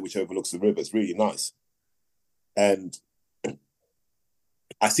bar up there which overlooks the river. It's really nice, and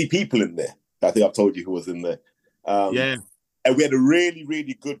I see people in there. I think I've told you who was in there. Yeah. And we had a really,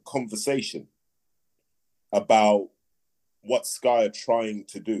 really good conversation about what Sky are trying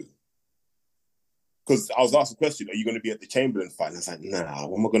to do. Because I was asked the question, are you going to be at the Chamberlain fight? And I was like, nah,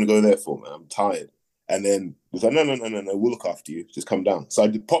 what am I going to go there for, man? I'm tired. And then he was like, no, we'll look after you. Just come down. So I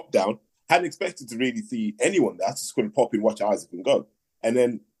did pop down. Hadn't expected to really see anyone there. I just couldn't pop in, watch Isaac and go. And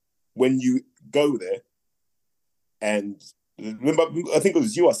then when you go there and remember, I think it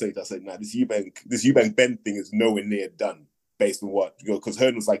was you I said, nah, this Eubank Ben thing is nowhere near done based on what, because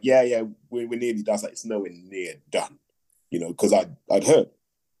Hearn was like, yeah, we're nearly done. I was like, it's nowhere near done, because I'd heard.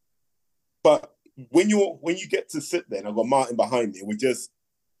 But when you get to sit there and I've got Martin behind me, it's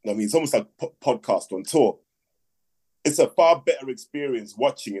almost like podcast on tour. It's a far better experience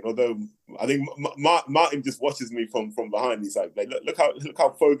watching it. Although I think Martin just watches me from behind. He's like look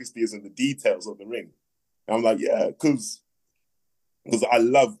how focused he is on the details of the ring. And I'm like, yeah, because I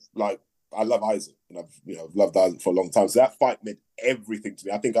love Isaac, and I've loved Isaac for a long time. So that fight meant everything to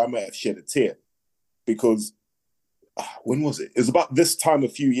me. I think I might have shed a tear because when was it? It was about this time a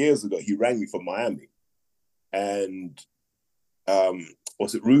few years ago. He rang me from Miami, and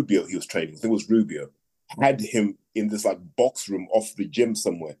was it Rubio he was training? I think it was Rubio. Had him in this like box room off the gym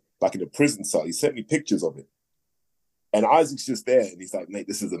somewhere, like in a prison cell. He sent me pictures of it. And Isaac's just there, and he's like, mate,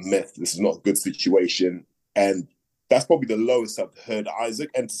 this is a myth. This is not a good situation. And that's probably the lowest I've heard Isaac.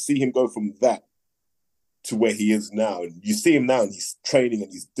 And to see him go from that to where he is now, and you see him now, and he's training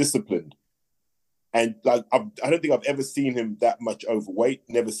and he's disciplined. And like, I don't think I've ever seen him that much overweight,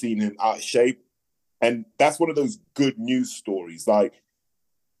 never seen him out of shape. And that's one of those good news stories. Like,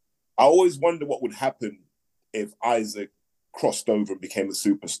 I always wonder what would happen if Isaac crossed over and became a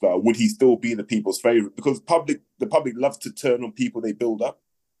superstar. Would he still be the people's favorite? Because the public loves to turn on people they build up.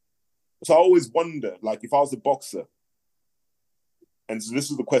 So I always wonder, like, if I was a boxer, and so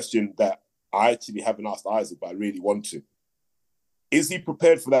this is the question that I actually haven't asked Isaac, but I really want to. Is he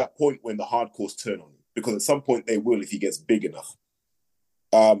prepared for that point when the hardcores turn on him? Because at some point they will if he gets big enough.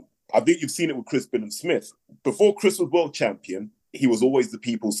 I think you've seen it with Chris Billam-Smith. Before Chris was world champion, he was always the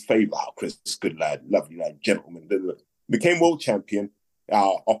people's favorite. Oh, Chris, good lad, lovely lad, gentleman. Became world champion,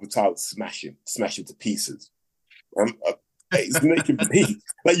 Oppenheimer would smash him to pieces. It's making me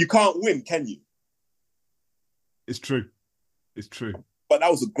like, you can't win, can you? It's true. But that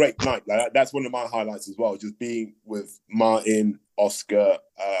was a great night. Like, that's one of my highlights as well. Just being with Martin, Oscar,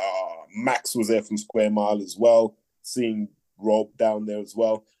 Max was there from Square Mile as well. Seeing Rob down there as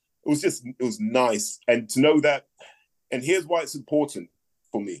well. It was nice. And to know that, and here's why it's important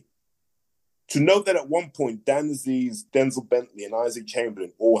for me. To know that at one point, Dan Aziz, Denzel Bentley, and Isaac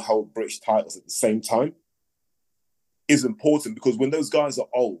Chamberlain all held British titles at the same time is important, because when those guys are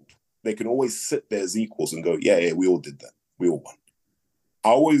old, they can always sit there as equals and go, yeah, we all did that. We all won. I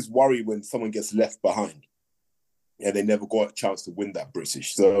always worry when someone gets left behind and they never got a chance to win that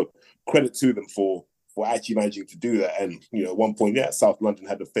British. So credit to them for actually managing to do that. And, at one point, South London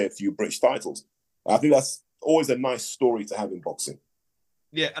had a fair few British titles. I think that's always a nice story to have in boxing.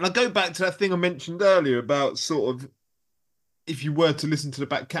 Yeah, and I go back to that thing I mentioned earlier about sort of, if you were to listen to the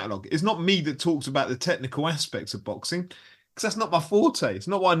back catalogue, it's not me that talks about the technical aspects of boxing, because that's not my forte. It's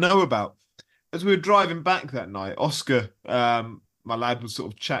not what I know about. As we were driving back that night, Oscar, my lad, was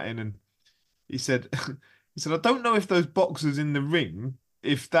sort of chatting, and he said, I don't know if those boxers in the ring,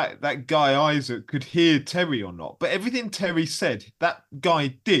 if that guy Isaac could hear Terry or not, but everything Terry said, that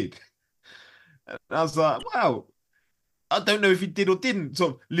guy did. And I was like, wow. I don't know if he did or didn't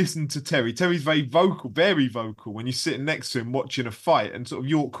sort of listen to Terry. Terry's very vocal when you're sitting next to him watching a fight, and sort of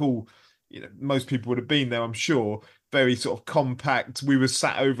York Hall, most people would have been there, I'm sure, very sort of compact. We were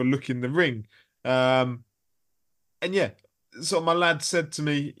sat overlooking the ring. And yeah, sort of my lad said to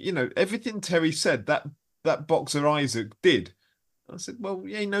me, everything Terry said, that boxer Isaac did. I said, well,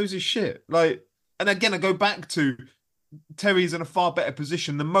 yeah, he knows his shit. Like, and again, I go back to Terry's in a far better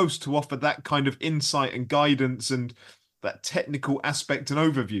position than most to offer that kind of insight and guidance and that technical aspect and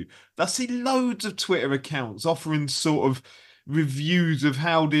overview. I see loads of Twitter accounts offering sort of reviews of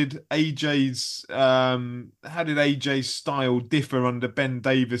how did AJ's style differ under Ben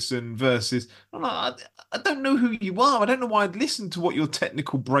Davison versus. I'm like, I don't know who you are. I don't know why I'd listen to what your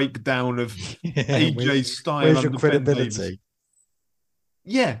technical breakdown of AJ's style. Where's under your credibility? Ben Davison.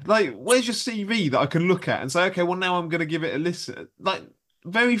 Yeah, like, where's your CV that I can look at and say, okay, well, now I'm going to give it a listen. Like,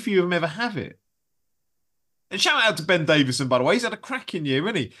 very few of them ever have it. And shout out to Ben Davison, by the way. He's had a cracking year,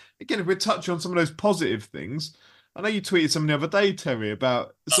 hasn't he? Again, if we touch on some of those positive things, I know you tweeted something the other day, Terry,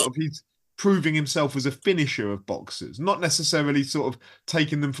 about sort of he's proving himself as a finisher of boxers, not necessarily sort of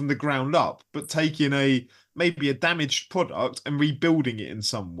taking them from the ground up, but taking maybe a damaged product and rebuilding it in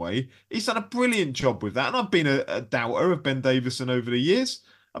some way. He's done a brilliant job with that. And I've been a doubter of Ben Davison over the years.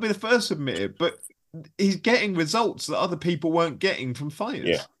 I'll be the first to admit it, but he's getting results that other people weren't getting from fighters.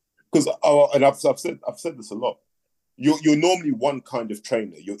 Yeah. Because, and I've said this a lot. You're normally one kind of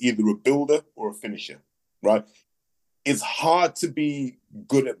trainer. You're either a builder or a finisher, right? It's hard to be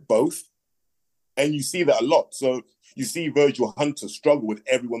good at both, and you see that a lot. So you see Virgil Hunter struggle with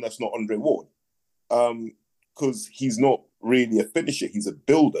everyone that's not Andre Ward, because he's not really a finisher. He's a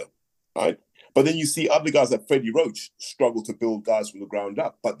builder, right? But then you see other guys like Freddie Roach struggle to build guys from the ground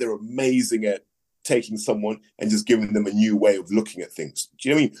up, but they're amazing at taking someone and just giving them a new way of looking at things. Do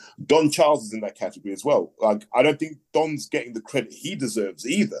you know what I mean? Don Charles is in that category as well. Like, I don't think Don's getting the credit he deserves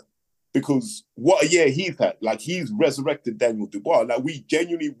either, because what a year he's had. Like, he's resurrected Daniel Dubois. Like, we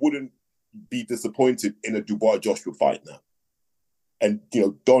genuinely wouldn't be disappointed in a Dubois-Joshua fight now. And,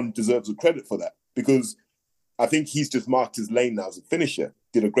 Don deserves the credit for that, because I think he's just marked his lane now as a finisher.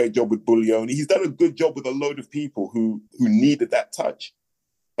 Did a great job with Bullioni. He's done a good job with a load of people who needed that touch.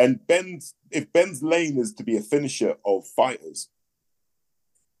 And if Ben's lane is to be a finisher of fighters,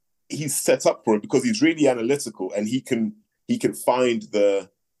 he's set up for it because he's really analytical and he can find the,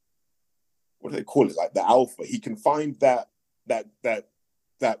 what do they call it, like the alpha. He can find that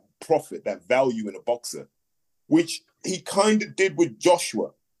profit, that value in a boxer, which he kind of did with Joshua.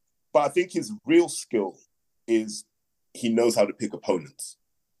 But I think his real skill is he knows how to pick opponents.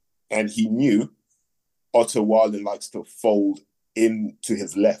 And he knew Otto Wallin likes to fold in to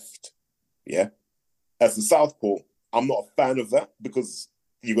his left. Yeah. As a southpaw, I'm not a fan of that because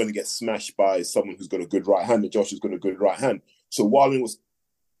you're going to get smashed by someone who's got a good right hand, and Joshua's got a good right hand. So Wallin was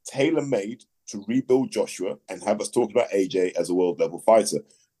tailor-made to rebuild Joshua and have us talking about AJ as a world-level fighter.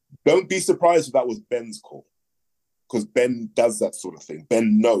 Don't be surprised if that was Ben's call, because Ben does that sort of thing.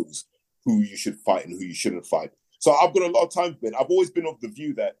 Ben knows who you should fight and who you shouldn't fight. So I've got a lot of time for Ben. I've always been of the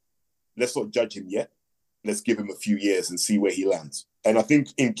view that let's not judge him yet. Let's give him a few years and see where he lands. And I think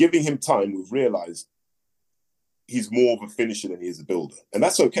in giving him time, we've realized he's more of a finisher than he is a builder. And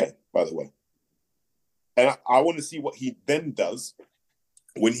that's okay, by the way. And I want to see what he then does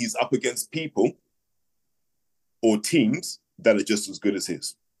when he's up against people or teams that are just as good as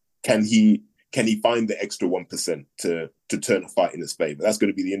his. Can he find the extra 1% to turn a fight in his favor? That's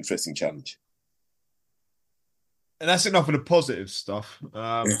going to be the interesting challenge. And that's enough of the positive stuff.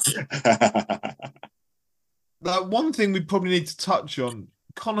 Like one thing we probably need to touch on,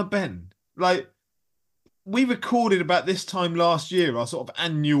 Conor Benn. Like, we recorded about this time last year our sort of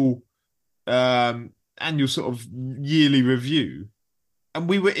annual sort of yearly review, and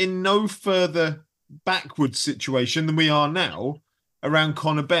we were in no further backward situation than we are now around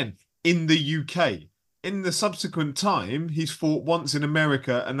Conor Benn in the UK. In the subsequent time, he's fought once in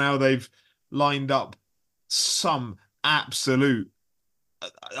America, and now they've lined up some absolute,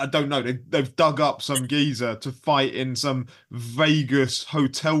 I don't know, they've dug up some geezer to fight in some Vegas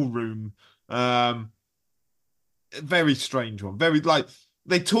hotel room. Very strange one. Very, like,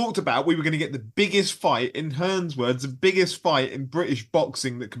 they talked about we were going to get the biggest fight, in Hearn's words, the biggest fight in British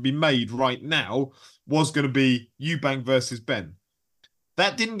boxing that could be made right now was going to be Eubank versus Benn.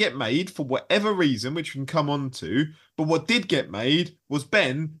 That didn't get made for whatever reason, which we can come on to. But what did get made was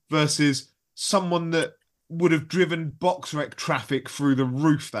Benn versus someone that would have driven BoxRec traffic through the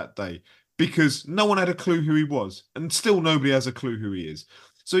roof that day, because no one had a clue who he was, and still nobody has a clue who he is.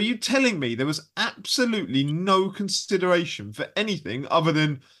 So are you telling me there was absolutely no consideration for anything other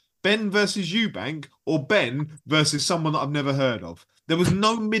than Benn versus Eubank or Benn versus someone that I've never heard of? There was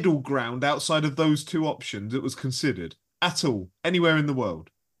no middle ground outside of those two options that was considered at all, anywhere in the world.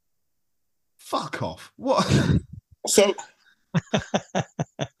 Fuck off. What? So,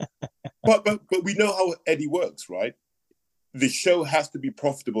 but we know how Eddie works, right? The show has to be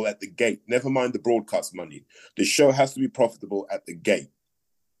profitable at the gate. Never mind the broadcast money. The show has to be profitable at the gate.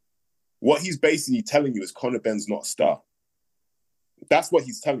 What he's basically telling you is Conor Benn's not a star. That's what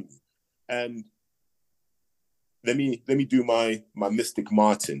he's telling you. And let me do my Mystic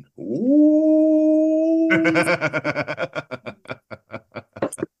Martin. Ooh.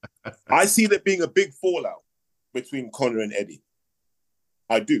 I see there being a big fallout between Conor and Eddie.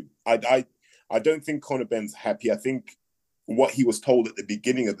 I do. I don't think Conor Benn's happy. I think what he was told at the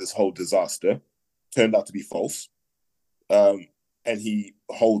beginning of this whole disaster turned out to be false. And he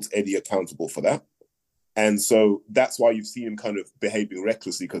holds Eddie accountable for that. And so that's why you've seen him kind of behaving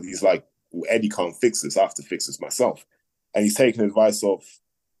recklessly, because he's like, well, Eddie can't fix this. I have to fix this myself. And he's taking advice of,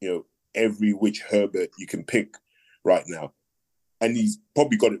 every which Herbert you can pick right now. And he's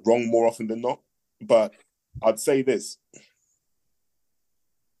probably got it wrong more often than not. But I'd say this.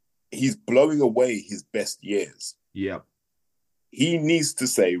 He's blowing away his best years. Yeah. He needs to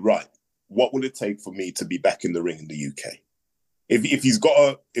say, right, what will it take for me to be back in the ring in the UK? If he's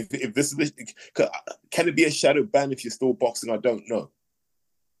got if this is, can it be a shadow ban if you're still boxing? I don't know.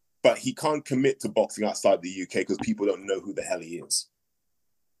 But he can't commit to boxing outside the UK because people don't know who the hell he is.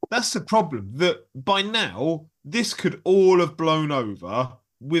 That's the problem, that by now, this could all have blown over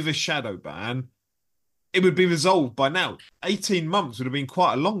with a shadow ban. It would be resolved by now. 18 months would have been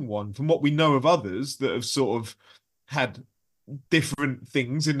quite a long one from what we know of others that have sort of had different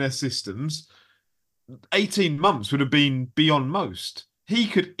things in their systems. 18 months would have been beyond most. He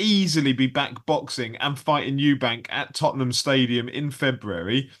could easily be back boxing and fighting Eubank at Tottenham Stadium in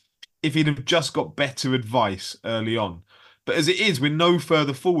February if he'd have just got better advice early on. But as it is, we're no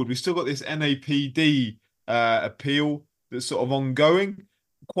further forward. We've still got this NAPD appeal that's sort of ongoing.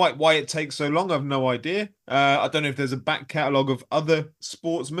 Quite why it takes so long, I've no idea. I don't know if there's a back catalogue of other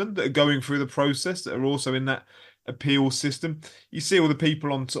sportsmen that are going through the process that are also in that appeal system. You see all the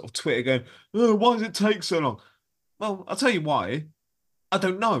people on sort of Twitter going, oh, why does it take so long? Well, I'll tell you why. I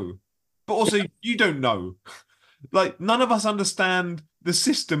don't know. But also, you don't know. Like, none of us understand the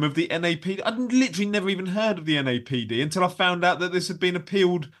system of the NAPD. I'd literally never even heard of the NAPD until I found out that this had been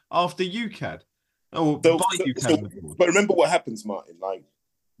appealed after UCAD or So, by so, UCAD so and the board. but remember what happens, Martin. Like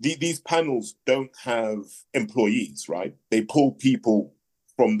these panels don't have employees, right? They pull people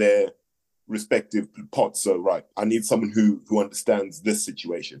from their respective pots. So, right, I need someone who understands this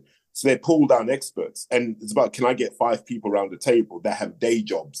situation. So they pull down experts, and it's about, can I get 5 people around the table that have day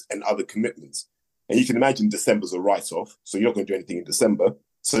jobs and other commitments? And you can imagine December's a write-off, so you're not going to do anything in December.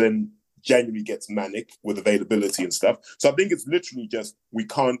 So then January gets manic with availability and stuff. So I think it's literally just, we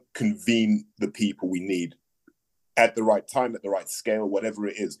can't convene the people we need at the right time, at the right scale, whatever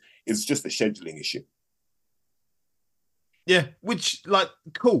it is. It's just a scheduling issue. Yeah, which, like,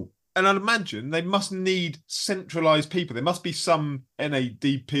 cool. And I'd imagine they must need centralized people. There must be some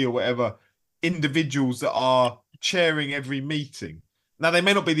NADP or whatever individuals that are chairing every meeting. Now, they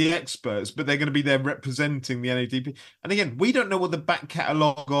may not be the experts, but they're going to be there representing the NADP. And again, we don't know what the back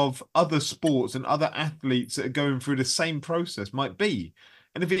catalogue of other sports and other athletes that are going through the same process might be.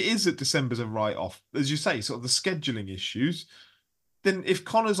 And if it is that December's a write-off, as you say, sort of the scheduling issues, then if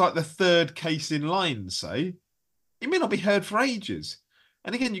Connor's like the third case in line, say, he may not be heard for ages.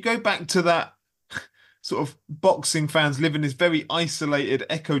 And again, you go back to that sort of boxing fans live in this very isolated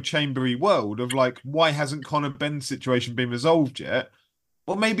echo chambery world of like, why hasn't Conor Benn's situation been resolved yet?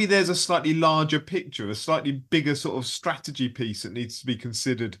 Well, maybe there's a slightly larger picture, a slightly bigger sort of strategy piece that needs to be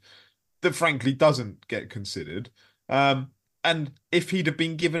considered that frankly doesn't get considered. And if he'd have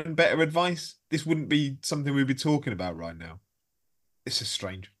been given better advice, this wouldn't be something we'd be talking about right now. This is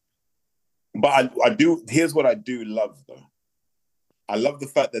strange. But I do, here's what I do love though. I love the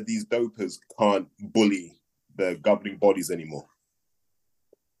fact that these dopers can't bully the governing bodies anymore.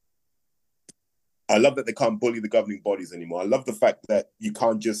 I love that they can't bully the governing bodies anymore. I love the fact that you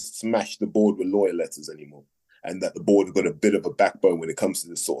can't just smash the board with lawyer letters anymore, and that the board have got a bit of a backbone when it comes to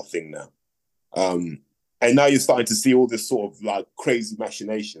this sort of thing now. And now you're starting to see all this sort of like crazy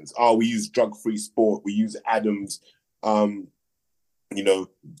machinations. Oh, we use drug-free sport. We use Adams. You know,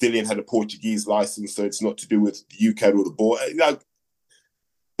 Dillian had a Portuguese license, so it's not to do with the UCAD or the board. Like,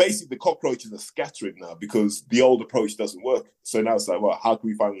 basically, the cockroaches are scattering now because the old approach doesn't work. So now it's like, well, how can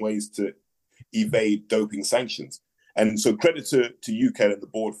we find ways to evade doping sanctions? And so credit to UCAD and the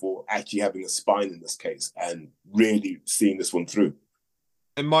board for actually having a spine in this case and really seeing this one through.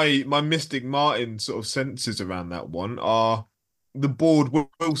 And my Mystic Martin sort of senses around that one are the board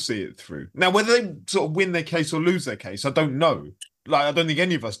will see it through. Now, whether they sort of win their case or lose their case, I don't know. Like, I don't think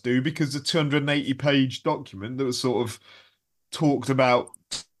any of us do, because the 280-page document that was sort of talked about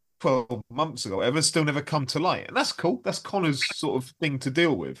 12 months ago, whatever, still never come to light. And that's cool. That's Connor's sort of thing to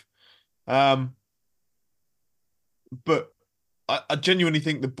deal with. But I genuinely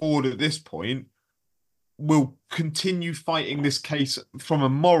think the board at this point will continue fighting this case from a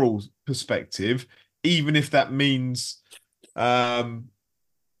moral perspective, even if that means, sort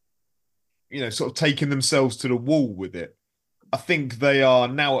of taking themselves to the wall with it. I think they are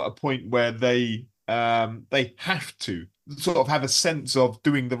now at a point where they have to sort of have a sense of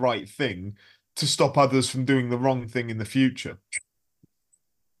doing the right thing to stop others from doing the wrong thing in the future.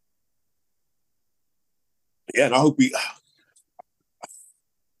 Yeah, and I hope we...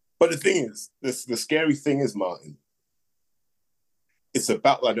 But the thing is, the scary thing is, Martin, it's a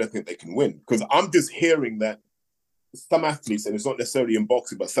battle I don't think they can win. Because I'm just hearing that some athletes, and it's not necessarily in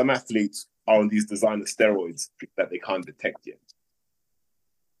boxing, but some athletes are on these designer steroids that they can't detect yet.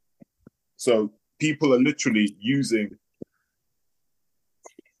 So people are literally using...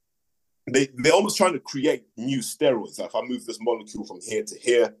 They're almost trying to create new steroids. Like, if I move this molecule from here to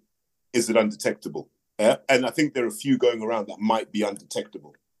here, is it undetectable? Yeah? And I think there are a few going around that might be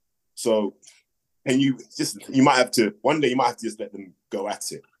undetectable. So, and you might have to, one day you might have to just let them go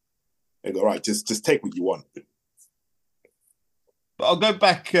at it and go, all right, just take what you want. But I'll go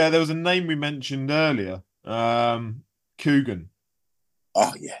back. There was a name we mentioned earlier, Coogan.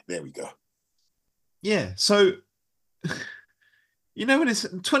 Oh, yeah, there we go. Yeah, so, when it's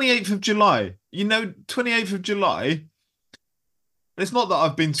 28th of July, 28th of July, it's not that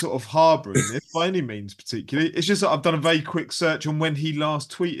I've been sort of harbouring this by any means particularly. It's just that I've done a very quick search on when he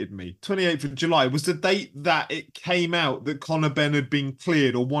last tweeted me. 28th of July was the date that it came out that Conor Benn had been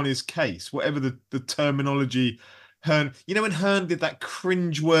cleared or won his case, whatever the terminology. Hearn, when Hearn did that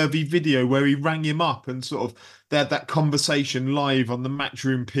cringe-worthy video where he rang him up and sort of they had that conversation live on the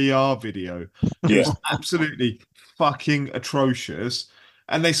Matchroom PR video. Yeah. It was absolutely fucking atrocious.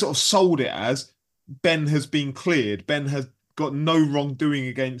 And they sort of sold it as Ben has been cleared. Ben has got no wrongdoing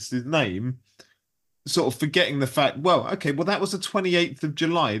against his name. sort of forgetting the fact, well, okay, well, that was the 28th of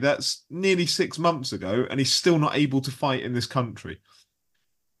July. That's nearly 6 months ago, and he's still not able to fight in this country.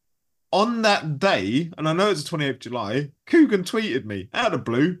 On that day, and I know it's the 28th of July, Coogan tweeted me out of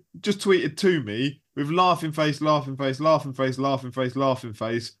blue, just tweeted to me with laughing face, laughing face, laughing face, laughing face, laughing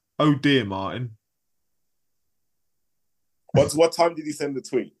face. Oh dear, Martin. What time did he send the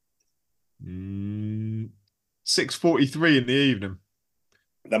tweet? 6:43 in the evening.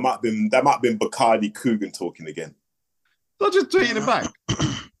 That might have been Bacardi Coogan talking again. So I just tweeted him back.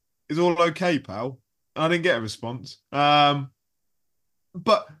 It's all okay, pal. I didn't get a response. But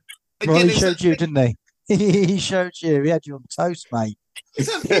again, Well, he showed you, didn't he? He showed you. He had you on toast, mate. it's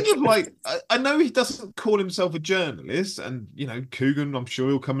that thing of like, I know he doesn't call himself a journalist, and you know, Coogan, I'm sure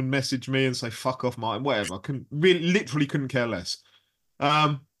he'll come and message me and say "fuck off, Martin," whatever. I literally couldn't care less.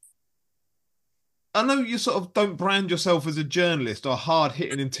 I know you sort of don't brand yourself as a journalist or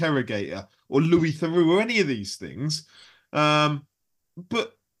hard-hitting interrogator or Louis Theroux or any of these things,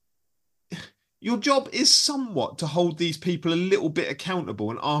 but your job is somewhat to hold these people a little bit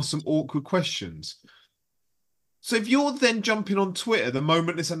accountable and ask some awkward questions. So if you're then jumping on Twitter the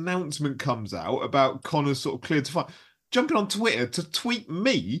moment this announcement comes out about Conor's sort of cleared to fight, jumping on Twitter to tweet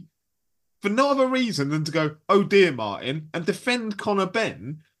me for no other reason than to go, oh dear, Martin, and defend Conor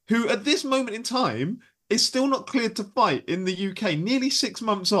Benn, who at this moment in time is still not cleared to fight in the UK, nearly 6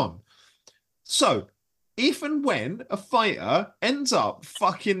 months on. So if and when a fighter ends up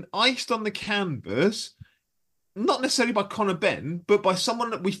fucking iced on the canvas, not necessarily by Conor Benn, but by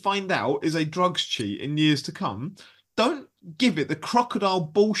someone that we find out is a drugs cheat in years to come, don't give it the crocodile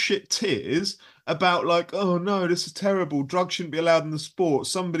bullshit tears about like, oh no, this is terrible. Drugs shouldn't be allowed in the sport.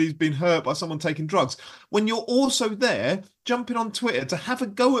 Somebody's been hurt by someone taking drugs. When you're also there jumping on Twitter to have a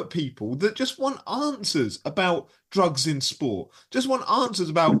go at people that just want answers about drugs in sport, just want answers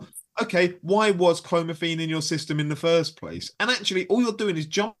about, okay, why was clomiphene in your system in the first place? And actually, all you're doing is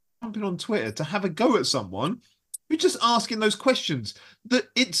jumping on Twitter to have a go at someone. You're just asking those questions. That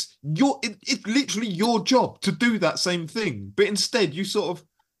it's literally your job to do that same thing, but instead you sort of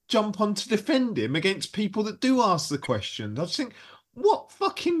jump on to defend him against people that do ask the questions. I just think, what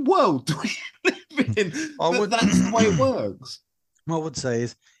fucking world do we live in? That's the way it works. What I would say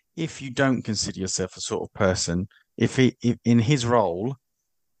is, if you don't consider yourself a sort of person, if in his role,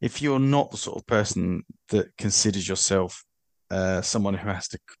 if you're not the sort of person that considers yourself someone who has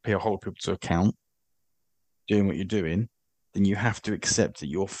to hold people to account, doing what you're doing, then you have to accept that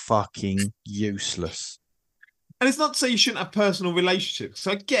you're fucking useless. And it's not to say you shouldn't have personal relationships.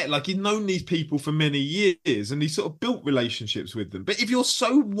 So I get, like, you've known these people for many years and you sort of built relationships with them. But if you're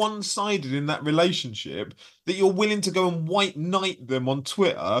so one-sided in that relationship that you're willing to go and white knight them on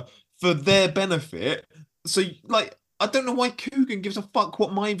Twitter for their benefit, so, like, I don't know why Coogan gives a fuck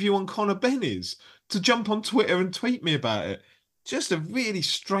what my view on Conor Benn is, to jump on Twitter and tweet me about it. Just a really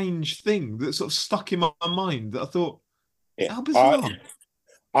strange thing that sort of stuck in my mind that I thought, how bizarre.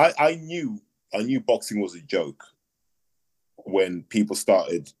 I knew boxing was a joke when people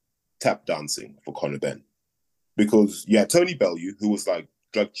started tap dancing for Conor Benn. Because you had Tony Bellew, who was like,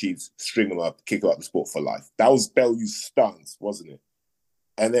 drug chiefs, string him up, kick him out the sport for life. That was Bellew's stance, wasn't it?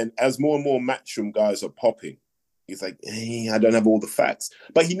 And then as more and more matchroom guys are popping, he's like, hey, I don't have all the facts.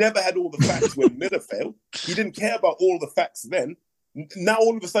 But he never had all the facts when Miller failed. He didn't care about all the facts then. Now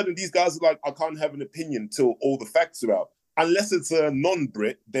all of a sudden these guys are like, I can't have an opinion till all the facts are out. Unless it's a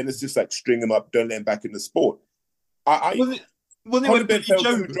non-Brit, then it's just like string him up, don't let him back in the sport. Conor Benn failed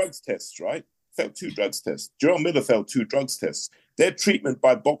 2 drugs tests, right? Failed 2 drugs tests. Jerome Miller failed 2 drugs tests. Their treatment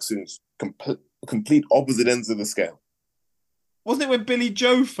by boxing is complete opposite ends of the scale. Wasn't it when Billy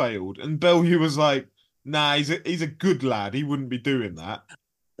Joe failed and Bellew was like, nah, he's a good lad. He wouldn't be doing that.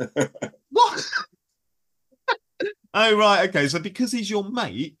 What? Oh, right. Okay. So because he's your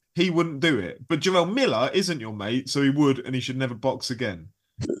mate, he wouldn't do it. But Jarrell Miller isn't your mate, so he would, and he should never box again.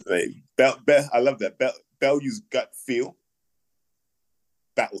 I love that. Bellew's gut feel,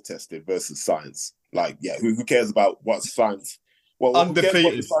 battle tested versus science. Like, yeah, who cares about what science? Well, undefeated.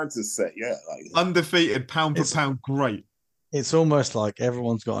 What the scientists say, yeah. Like, undefeated, pound for pound, great. It's almost like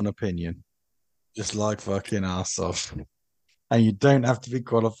everyone's got an opinion, just like fucking arse off. And you don't have to be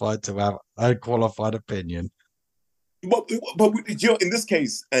qualified to have a qualified opinion. But in this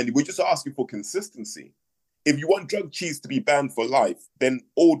case, Andy, we're just asking for consistency. If you want drug cheese to be banned for life, then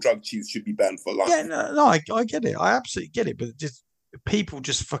all drug cheese should be banned for life. Yeah, no, I get it. I absolutely get it. But just people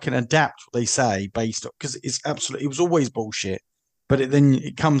just fucking adapt what they say based on, because it was always bullshit. But then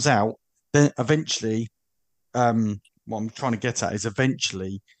it comes out. Then eventually, what I'm trying to get at is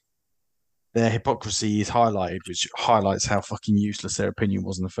eventually their hypocrisy is highlighted, which highlights how fucking useless their opinion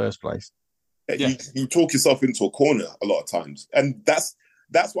was in the first place. Yeah. You talk yourself into a corner a lot of times, and that's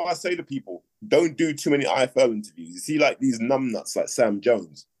why I say to people, don't do too many IFL interviews. You see, like these numbnuts like Sam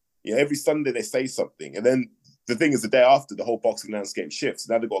Jones. Every Sunday they say something, and then the thing is, the day after, the whole boxing landscape shifts.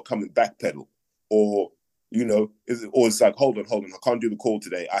 Now they've got to come and backpedal, or it's like, hold on, I can't do the call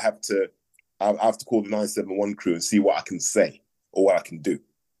today. I have to call the 971 crew and see what I can say or what I can do.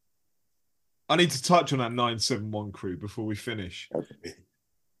 I need to touch on that 971 crew before we finish. Okay.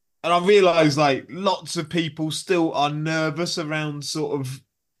 And I realise like lots of people still are nervous around sort of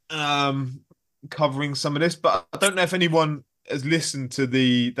covering some of this, but I don't know if anyone has listened to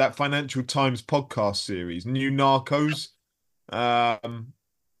that Financial Times podcast series, New Narcos. No.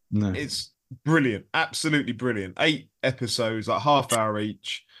 It's brilliant, absolutely brilliant. 8 episodes, like half hour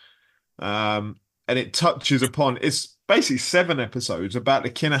each. And it touches upon, it's basically 7 episodes about the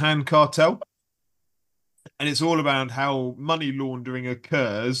Kinahan cartel. And it's all about how money laundering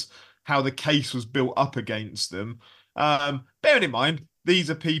occurs, how the case was built up against them. Bearing in mind, these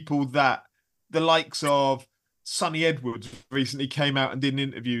are people that the likes of Sonny Edwards recently came out and did an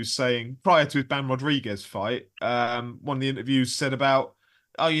interview saying, prior to his Ban Rodriguez fight, one of the interviews said about,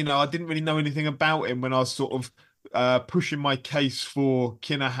 I didn't really know anything about him when I was sort of pushing my case for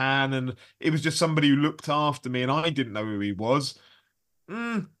Kinahan, and it was just somebody who looked after me and I didn't know who he was.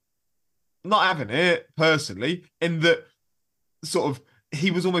 Not having it personally, in that sort of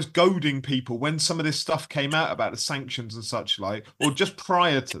he was almost goading people when some of this stuff came out about the sanctions and such like, or just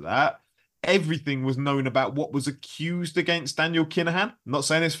prior to that, everything was known about what was accused against Daniel Kinahan. I'm not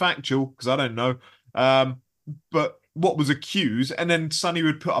saying it's factual because I don't know, but what was accused, and then Sonny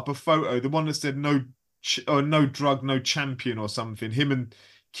would put up a photo, the one that said no drug, no champion or something. Him and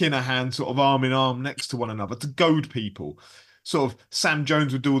Kinahan sort of arm in arm next to one another to goad people. Sort of Sam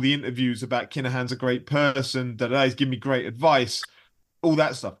Jones would do all the interviews about Kinahan's a great person, he's giving me great advice, all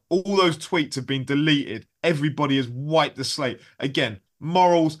that stuff. All those tweets have been deleted. Everybody has wiped the slate. Again,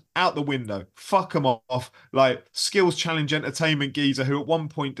 morals out the window. Fuck them off. Like Skills Challenge Entertainment geezer, who at one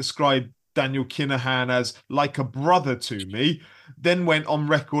point described Daniel Kinahan as like a brother to me, then went on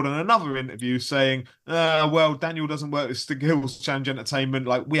record in another interview saying, well, Daniel doesn't work with Skills Challenge Entertainment.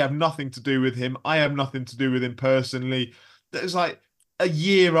 Like, we have nothing to do with him. I have nothing to do with him personally. That was like a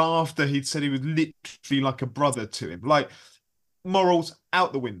year after he'd said he was literally like a brother to him. Like, morals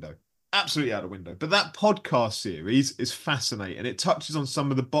out the window. Absolutely out the window. But that podcast series is fascinating. It touches on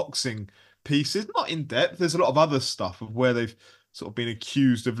some of the boxing pieces, not in depth. There's a lot of other stuff of where they've sort of been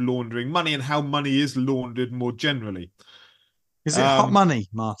accused of laundering money and how money is laundered more generally. Is it Hot Money,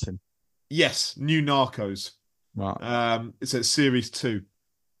 Martin? Yes, New Narcos. Right. It's at series 2.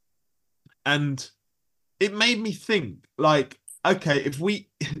 And it made me think, like, okay, if we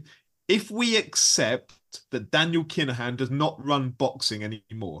accept that Daniel Kinahan does not run boxing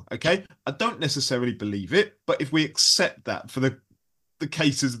anymore, okay? I don't necessarily believe it, but if we accept that for the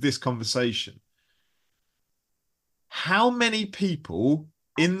cases of this conversation, how many people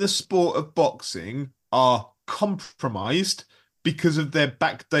in the sport of boxing are compromised because of their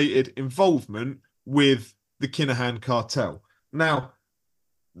backdated involvement with the Kinahan cartel? Now,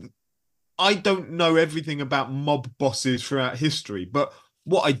 I don't know everything about mob bosses throughout history, but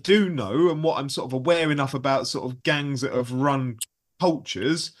what I do know and what I'm sort of aware enough about sort of gangs that have run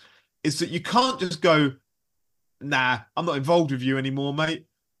cultures is that you can't just go, nah, I'm not involved with you anymore, mate.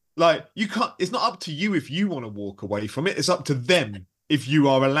 Like, you can't, it's not up to you if you want to walk away from it. It's up to them if you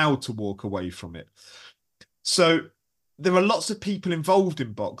are allowed to walk away from it. So there are lots of people involved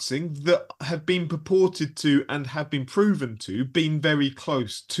in boxing that have been purported to and have been proven to been very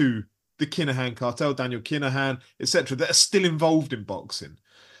close to the Kinahan cartel, Daniel Kinahan, etc., that are still involved in boxing.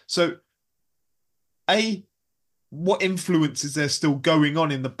 So, A, what influence is there still going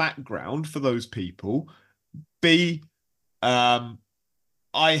on in the background for those people? B, I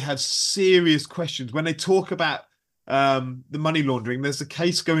have serious questions. When they talk about the money laundering, there's a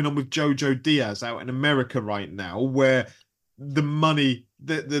case going on with Jojo Diaz out in America right now where the money,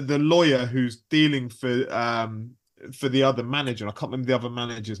 the lawyer who's dealing for the other manager, I can't remember the other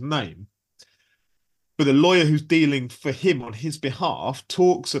manager's name, but the lawyer who's dealing for him on his behalf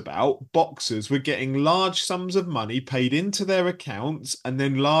talks about boxers were getting large sums of money paid into their accounts and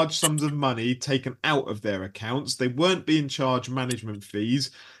then large sums of money taken out of their accounts. They weren't being charged management fees.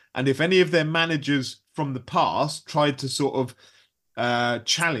 And if any of their managers from the past tried to sort of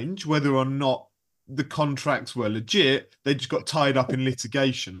challenge whether or not the contracts were legit, they just got tied up in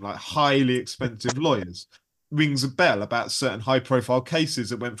litigation, like highly expensive lawyers. Rings a bell about certain high-profile cases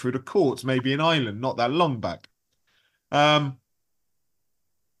that went through the courts, maybe in Ireland, not that long back.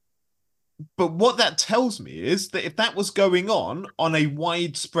 But what that tells me is that if that was going on a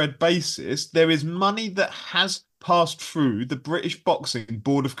widespread basis, there is money that has passed through the British Boxing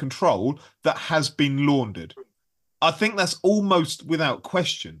Board of Control that has been laundered. I think that's almost without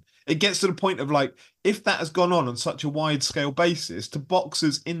question. It gets to the point of like, if that has gone on such a wide scale basis to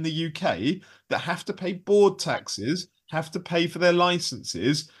boxers in the UK that have to pay board taxes, have to pay for their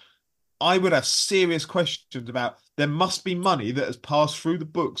licenses, I would have serious questions about there must be money that has passed through the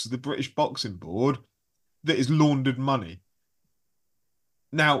books of the British Boxing Board that is laundered money.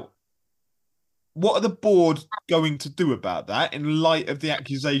 Now, what are the board going to do about that in light of the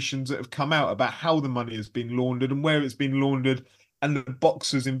accusations that have come out about how the money has been laundered and where it's been laundered and the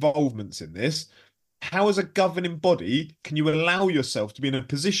boxers' involvements in this? How, as a governing body, can you allow yourself to be in a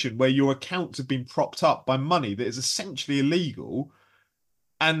position where your accounts have been propped up by money that is essentially illegal?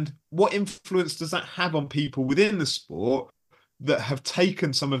 And what influence does that have on people within the sport that have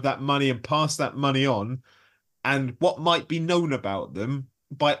taken some of that money and passed that money on? And what might be known about them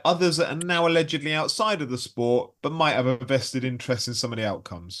by others that are now allegedly outside of the sport, but might have a vested interest in some of the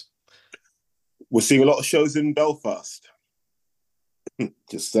outcomes? We're seeing a lot of shows in Belfast.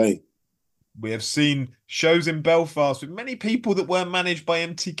 Just saying. We have seen shows in Belfast with many people that were managed by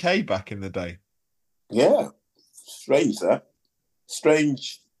MTK back in the day. Yeah. Strange, that.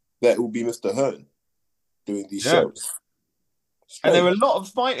 Strange that it will be Mr. Hearn doing these shows. Strange. And there are a lot of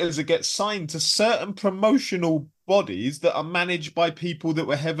fighters that get signed to certain promotional bodies that are managed by people that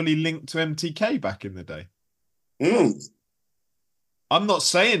were heavily linked to MTK back in the day. I'm not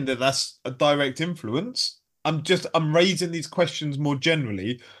saying that that's a direct influence. I'm raising these questions more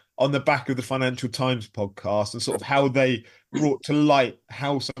generally on the back of the Financial Times podcast and sort of how they brought to light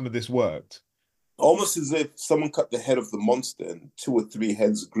how some of this worked. Almost as if someone cut the head of the monster and 2 or 3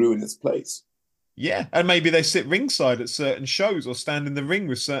 heads grew in its place. Yeah, and maybe they sit ringside at certain shows or stand in the ring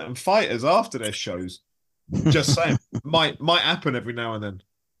with certain fighters after their shows. Just saying, might happen every now and then.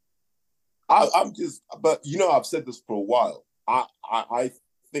 But I've said this for a while. I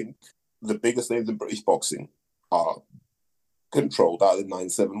think the biggest names in British boxing are controlled out of the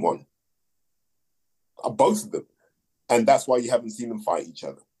 971. Both of them. And that's why you haven't seen them fight each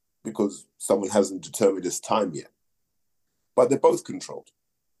other, because someone hasn't determined it's time yet. But they're both controlled,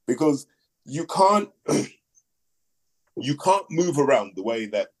 because you can't move around the way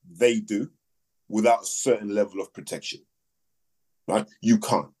that they do without a certain level of protection, right? You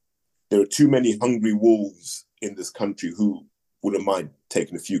can't. There are too many hungry wolves in this country who wouldn't mind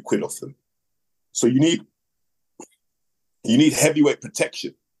taking a few quid off them. So you need heavyweight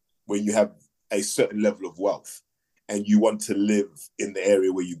protection when you have a certain level of wealth and you want to live in the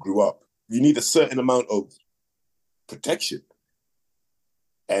area where you grew up. You need a certain amount of protection.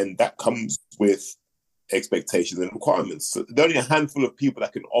 And that comes with expectations and requirements. So there are only a handful of people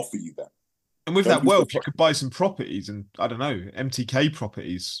that can offer you that. And with that wealth, you could buy some properties and, I don't know, MTK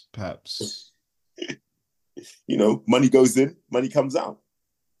properties, perhaps. Money goes in, money comes out.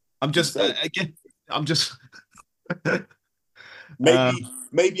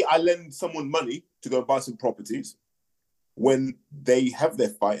 Maybe I lend someone money to go and buy some properties. When they have their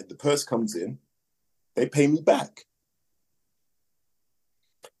fight and the purse comes in, they pay me back.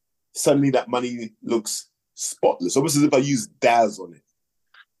 Suddenly that money looks spotless, almost as if I used Daz on it.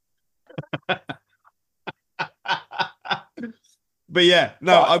 But yeah,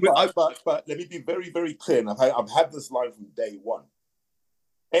 no, but let me be very, very clear. And I've had this line from day one.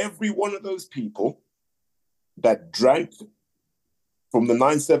 Every one of those people that drank from the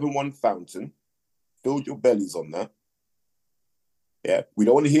 971 fountain, filled your bellies on that. Yeah, we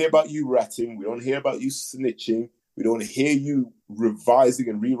don't want to hear about you ratting. We don't want to hear about you snitching. We don't want to hear you revising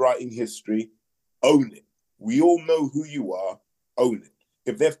and rewriting history. Own it. We all know who you are. Own it.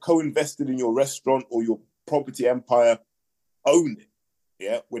 If they've co-invested in your restaurant or your property empire, own it.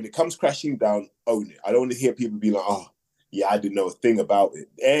 Yeah, when it comes crashing down, own it. I don't want to hear people be like, "Oh, yeah, I didn't know a thing about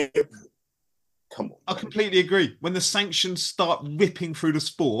it." Come on. I completely agree. When the sanctions start ripping through the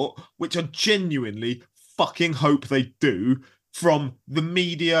sport, which I genuinely fucking hope they do, from the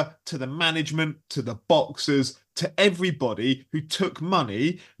media to the management to the boxers to everybody who took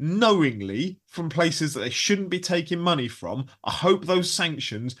money knowingly from places that they shouldn't be taking money from, I hope those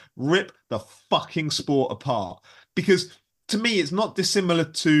sanctions rip the fucking sport apart. Because to me, it's not dissimilar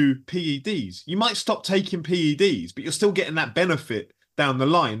to PEDs. You might stop taking PEDs, but you're still getting that benefit down the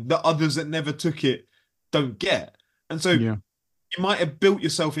line that others that never took it don't get. And so you might have built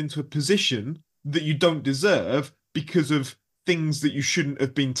yourself into a position that you don't deserve because of things that you shouldn't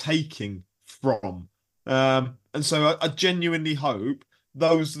have been taking from. And so I genuinely hope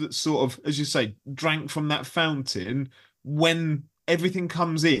those that sort of, as you say, drank from that fountain, when everything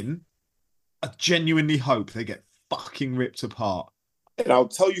comes in, I genuinely hope they get fucking ripped apart. And I'll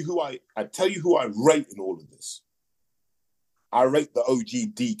tell you who I rate in all of this. I rate the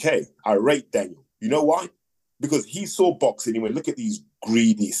OG DK. I rate Daniel. You know why? Because he saw boxing. He went, look at these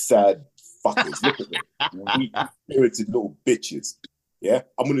greedy, sad fuckers. Look at them. Weak-spirited little bitches. Yeah?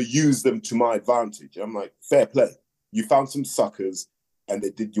 I'm going to use them to my advantage. I'm like, fair play. You found some suckers and they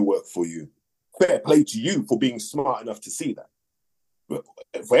did your work for you. Fair play to you for being smart enough to see that. But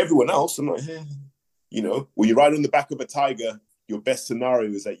for everyone else, I'm like, you know, when you ride on the back of a tiger, your best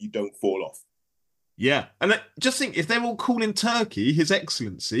scenario is that you don't fall off. Yeah. And just think, if they're all calling Turkey His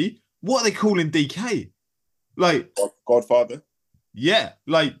Excellency, what are they calling DK? Like Godfather. Yeah,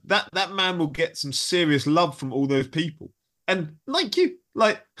 like that man will get some serious love from all those people. And like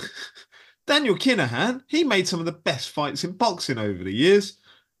Daniel Kinahan, he made some of the best fights in boxing over the years.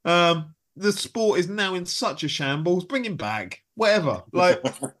 The sport is now in such a shambles. Bring him back, whatever. Like,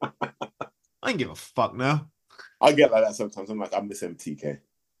 I ain't give a fuck now. I get like that sometimes. I'm like, I miss MTK.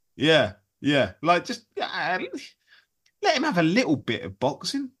 Yeah. Like, just let him have a little bit of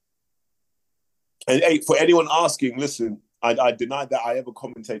boxing. And hey, for anyone asking, listen, I deny that I ever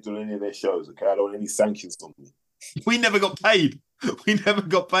commentated on any of their shows. Okay, I don't want any sanctions on me. We never got paid.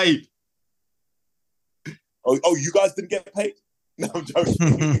 Oh, you guys didn't get paid? No, I'm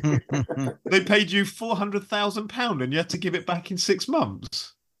joking. They paid you £400,000 and you had to give it back in 6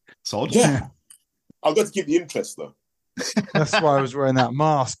 months. It's odd. Yeah. I've got to keep the interest, though. That's why I was wearing that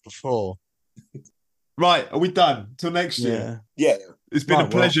mask before. Right, are we done? Till next year? Yeah. It's been a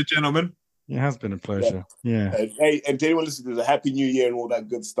pleasure, gentlemen. It has been a pleasure. Yeah. And to anyone listening, there's a Happy New Year and all that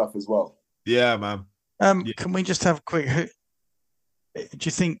good stuff as well. Yeah, man. Can we just have a quick... Do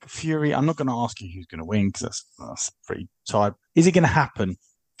you think Fury... I'm not going to ask you who's going to win because that's pretty tight. Is it going to happen?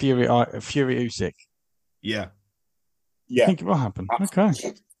 Fury Usyk? Yeah. I think it will happen.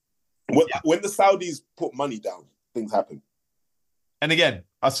 Okay. When the Saudis put money down, things happen. And again,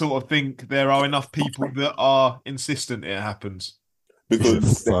 I sort of think there are enough people that are insistent it happens.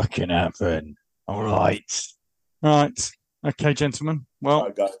 Because it'll fucking happen. All right. Okay, gentlemen. Well,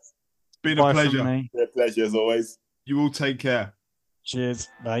 right, guys. It's been a pleasure. A pleasure as always. You all take care. Cheers,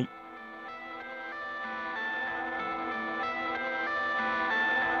 mate.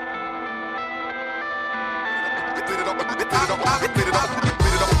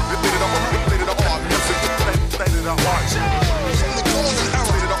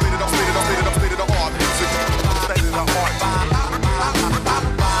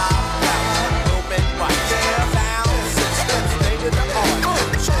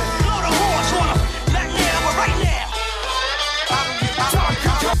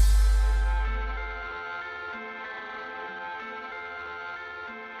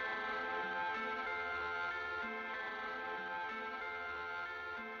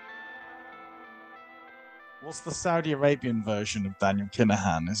 What's the Saudi Arabian version of Daniel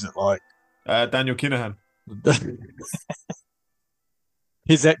Kinahan? Is it like Daniel Kinahan?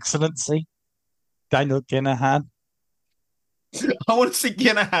 His Excellency Daniel Kinahan. I want to see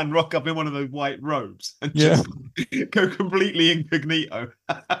Kinahan rock up in one of those white robes and just go completely incognito.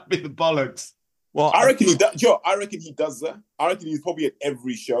 Be the bollocks. Well, I reckon he does. Joe, I reckon he does that. I reckon he's probably at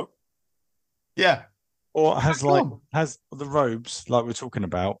every show. Yeah. Or has the robes like we're talking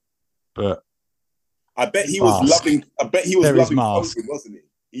about, but. I bet he was loving COVID, wasn't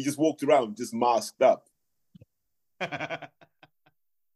he? He just walked around just masked up.